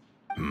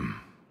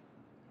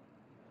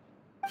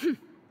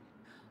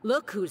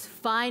 Look who's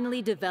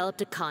finally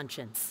developed a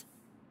conscience.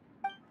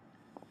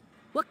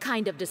 What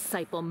kind of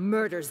disciple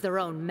murders their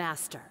own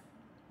master?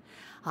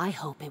 I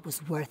hope it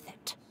was worth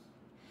it,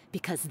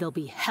 because there'll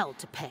be hell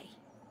to pay.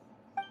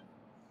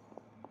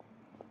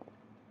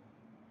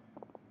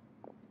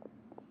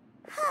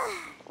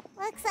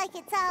 Looks like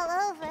it's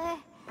all over.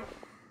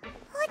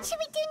 What should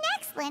we do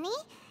next,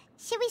 Lyney?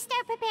 Should we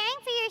start preparing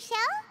for your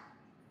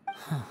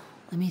show?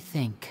 Let me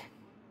think.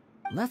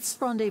 Let's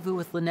rendezvous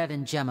with Lynette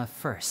and Gemma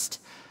first.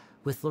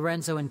 With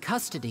Lorenzo in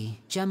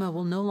custody, Gemma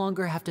will no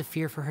longer have to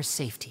fear for her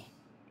safety.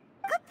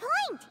 Good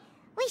point!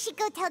 We should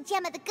go tell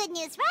Gemma the good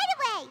news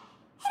right away!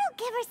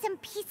 It'll give her some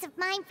peace of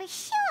mind for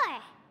sure!